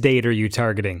release date are you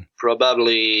targeting?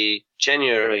 Probably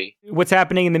January. What's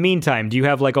happening in the meantime? Do you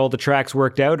have like all the tracks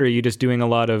worked out, or are you just doing a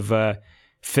lot of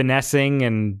finessing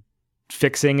and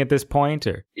fixing at this point?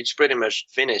 Or It's pretty much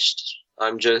finished.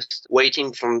 I'm just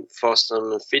waiting for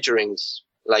some featurings,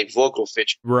 like vocal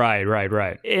feature.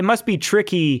 Right. It must be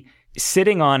tricky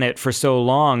sitting on it for so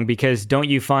long, because don't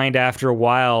you find after a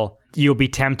while you'll be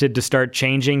tempted to start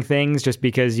changing things just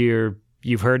because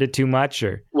you've heard it too much?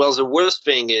 Or Well, the worst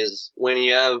thing is when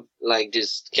you have like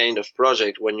this kind of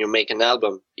project, when you make an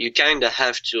album, you kind of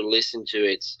have to listen to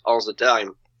it all the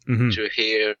time Mhm. to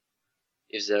hear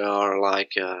if there are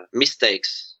like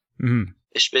mistakes, Mhm.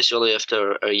 especially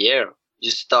after a year.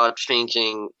 you start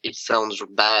thinking it sounds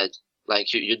bad,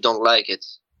 like you don't like it.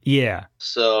 Yeah.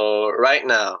 So right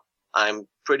now, I'm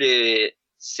pretty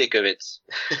sick of it.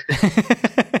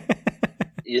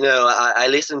 I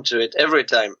listen to it every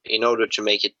time in order to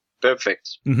make it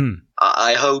perfect. Mm-hmm.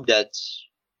 I hope that,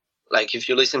 like, if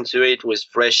you listen to it with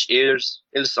fresh ears,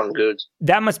 it'll sound good.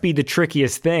 That must be the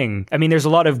trickiest thing. I mean, there's a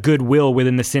lot of goodwill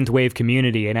within the synthwave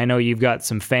community, and I know you've got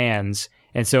some fans,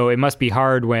 and so it must be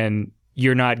hard when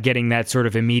you're not getting that sort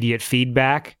of immediate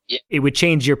feedback. Yeah. It would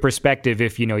change your perspective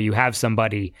if, you have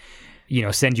somebody,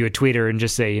 send you a tweeter and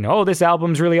just say, oh, this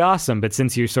album's really awesome, but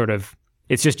since you're sort of,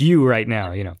 it's just you right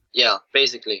now, Yeah,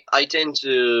 basically. I tend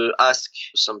to ask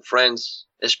some friends,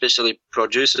 especially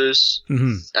producers.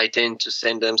 Mm-hmm. I tend to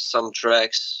send them some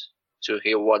tracks to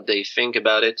hear what they think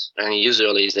about it, and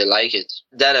usually they like it.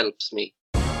 That helps me.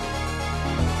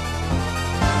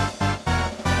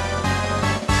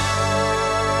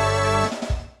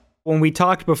 When we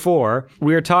talked before,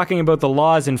 we were talking about the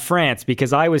laws in France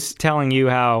because I was telling you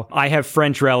how I have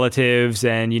French relatives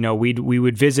and, we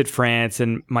would visit France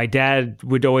and my dad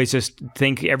would always just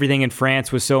think everything in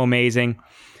France was so amazing.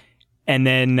 And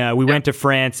then we went to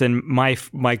France and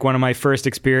one of my first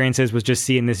experiences was just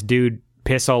seeing this dude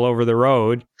piss all over the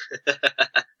road.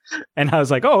 And I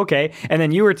was like, oh, okay. And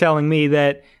then you were telling me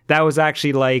that was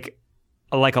actually like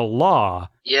a law.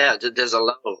 Yeah, there's a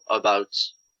law about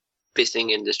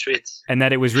pissing in the streets. And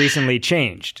that it was recently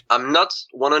changed. I'm not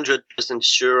 100%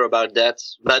 sure about that,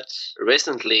 but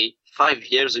recently, 5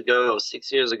 years ago or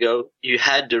 6 years ago, you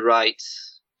had the right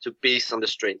to piss on the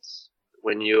streets.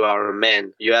 When you are a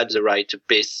man, you had the right to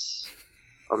piss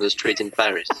on the street in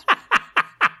Paris.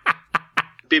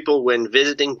 People, when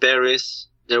visiting Paris,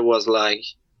 there was like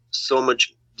so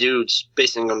much dudes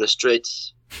pissing on the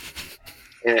streets.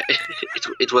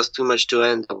 It was too much to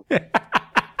handle.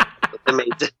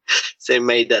 They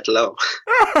made that law.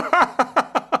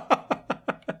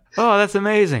 Oh, that's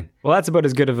amazing. Well, that's about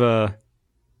as good of a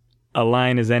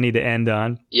line as any to end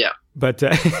on. Yeah. But do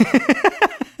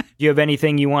you have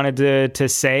anything you wanted to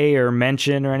say or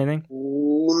mention or anything?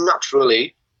 Not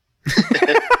really.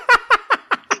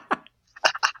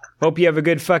 Hope you have a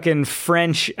good fucking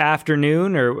French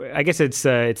afternoon, or I guess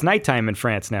it's nighttime in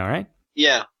France now, right?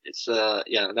 Yeah, it's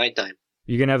nighttime.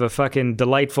 You're gonna have a fucking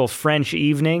delightful French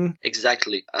evening.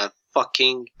 Exactly. A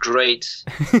fucking great.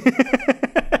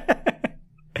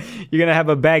 You're gonna have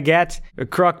a baguette, a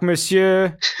croque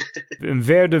monsieur, un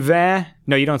verre de vin.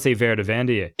 No, you don't say verre de vin,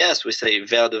 do you? Yes, we say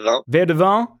verre de vin. Verre de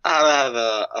vin? I have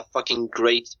a fucking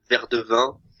great verre de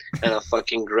vin and a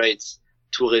fucking great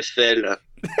Tour Eiffel.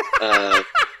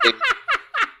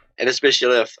 And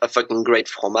especially a fucking great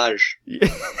fromage.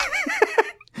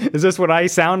 Is this what I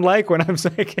sound like when I'm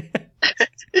saying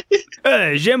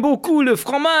j'aime beaucoup le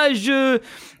fromage,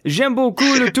 j'aime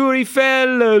beaucoup le Tour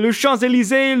Eiffel, le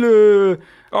Champs-Élysées, le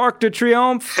Arc de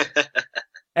Triomphe.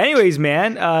 Anyways,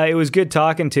 man, it was good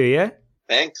talking to you.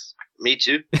 Thanks. Me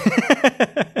too.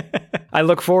 I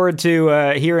look forward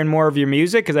to hearing more of your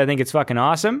music because I think it's fucking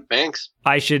awesome. Thanks.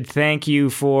 I should thank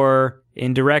you for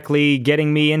indirectly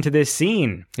getting me into this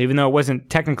scene, even though it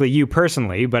wasn't technically you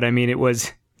personally, but I mean, it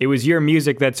was your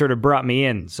music that sort of brought me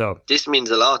in. So this means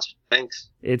a lot. Thanks.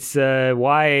 It's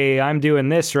why I'm doing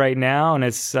this right now, and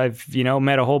I've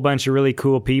met a whole bunch of really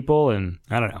cool people, and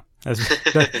I don't know.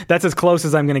 That's as close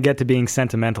as I'm going to get to being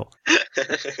sentimental.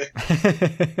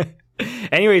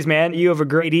 Anyways, man, you have a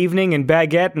great evening, and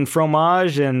baguette and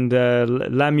fromage and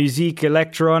la musique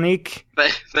électronique.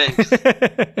 Thanks. You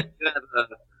have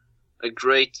a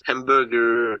great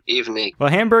hamburger evening. Well,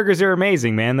 hamburgers are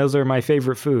amazing, man. Those are my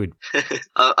favorite food.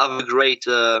 I have a great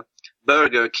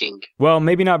Burger King. Well,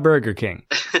 maybe not Burger King.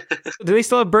 Do they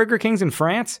still have Burger Kings in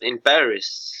France? In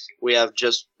Paris, we have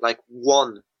just like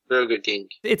one Burger King.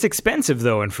 It's expensive,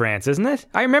 though, in France, isn't it?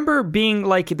 I remember being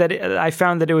like that. I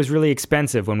found that it was really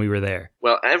expensive when we were there.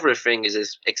 Well, everything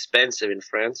is expensive in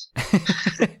France.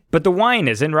 But the wine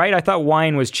isn't, right? I thought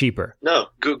wine was cheaper. No,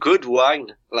 good wine,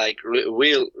 like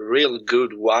real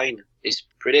good wine, is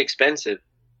pretty expensive.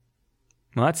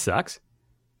 Well, that sucks.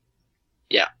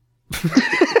 Yeah.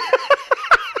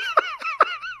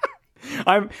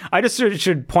 I just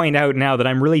should point out now that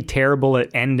I'm really terrible at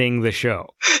ending the show.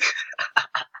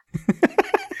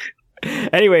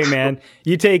 Anyway, man,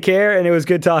 you take care, and it was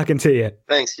good talking to you.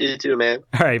 Thanks, you too, man.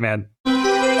 All right, man.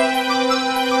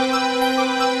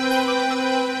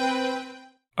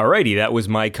 Alrighty, that was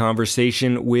my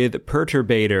conversation with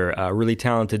Perturbator, a really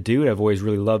talented dude. I've always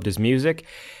really loved his music,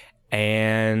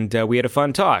 and we had a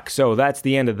fun talk. So that's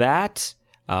the end of that.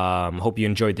 Hope you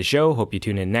enjoyed the show. Hope you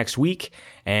tune in next week.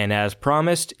 And as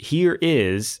promised, here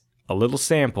is a little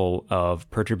sample of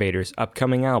Perturbator's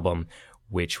upcoming album,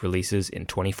 which releases in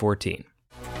 2014.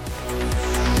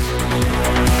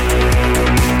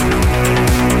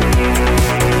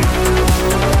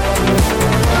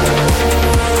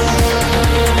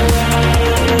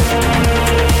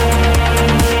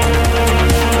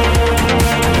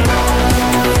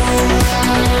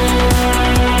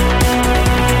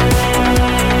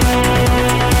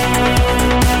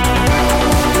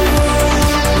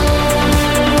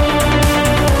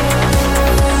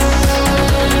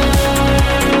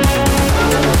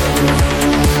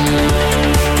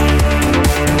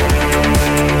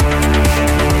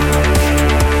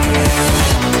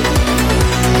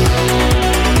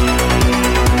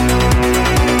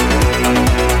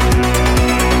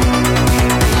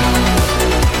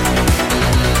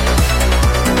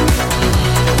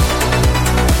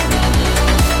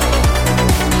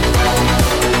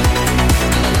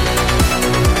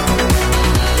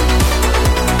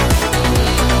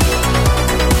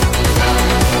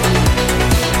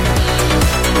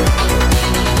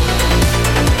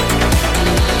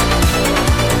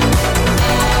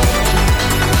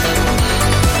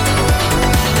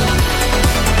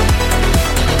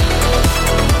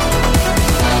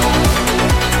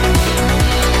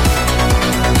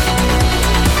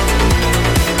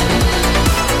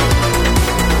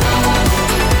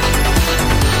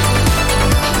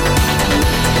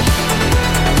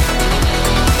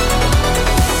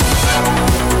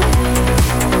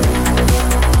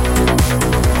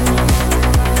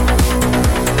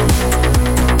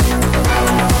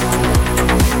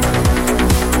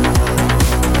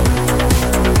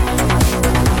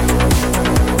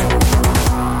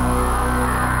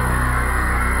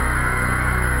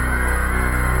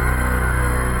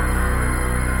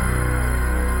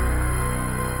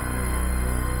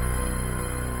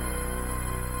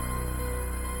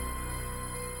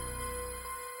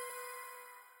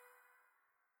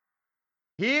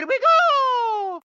 Here we go!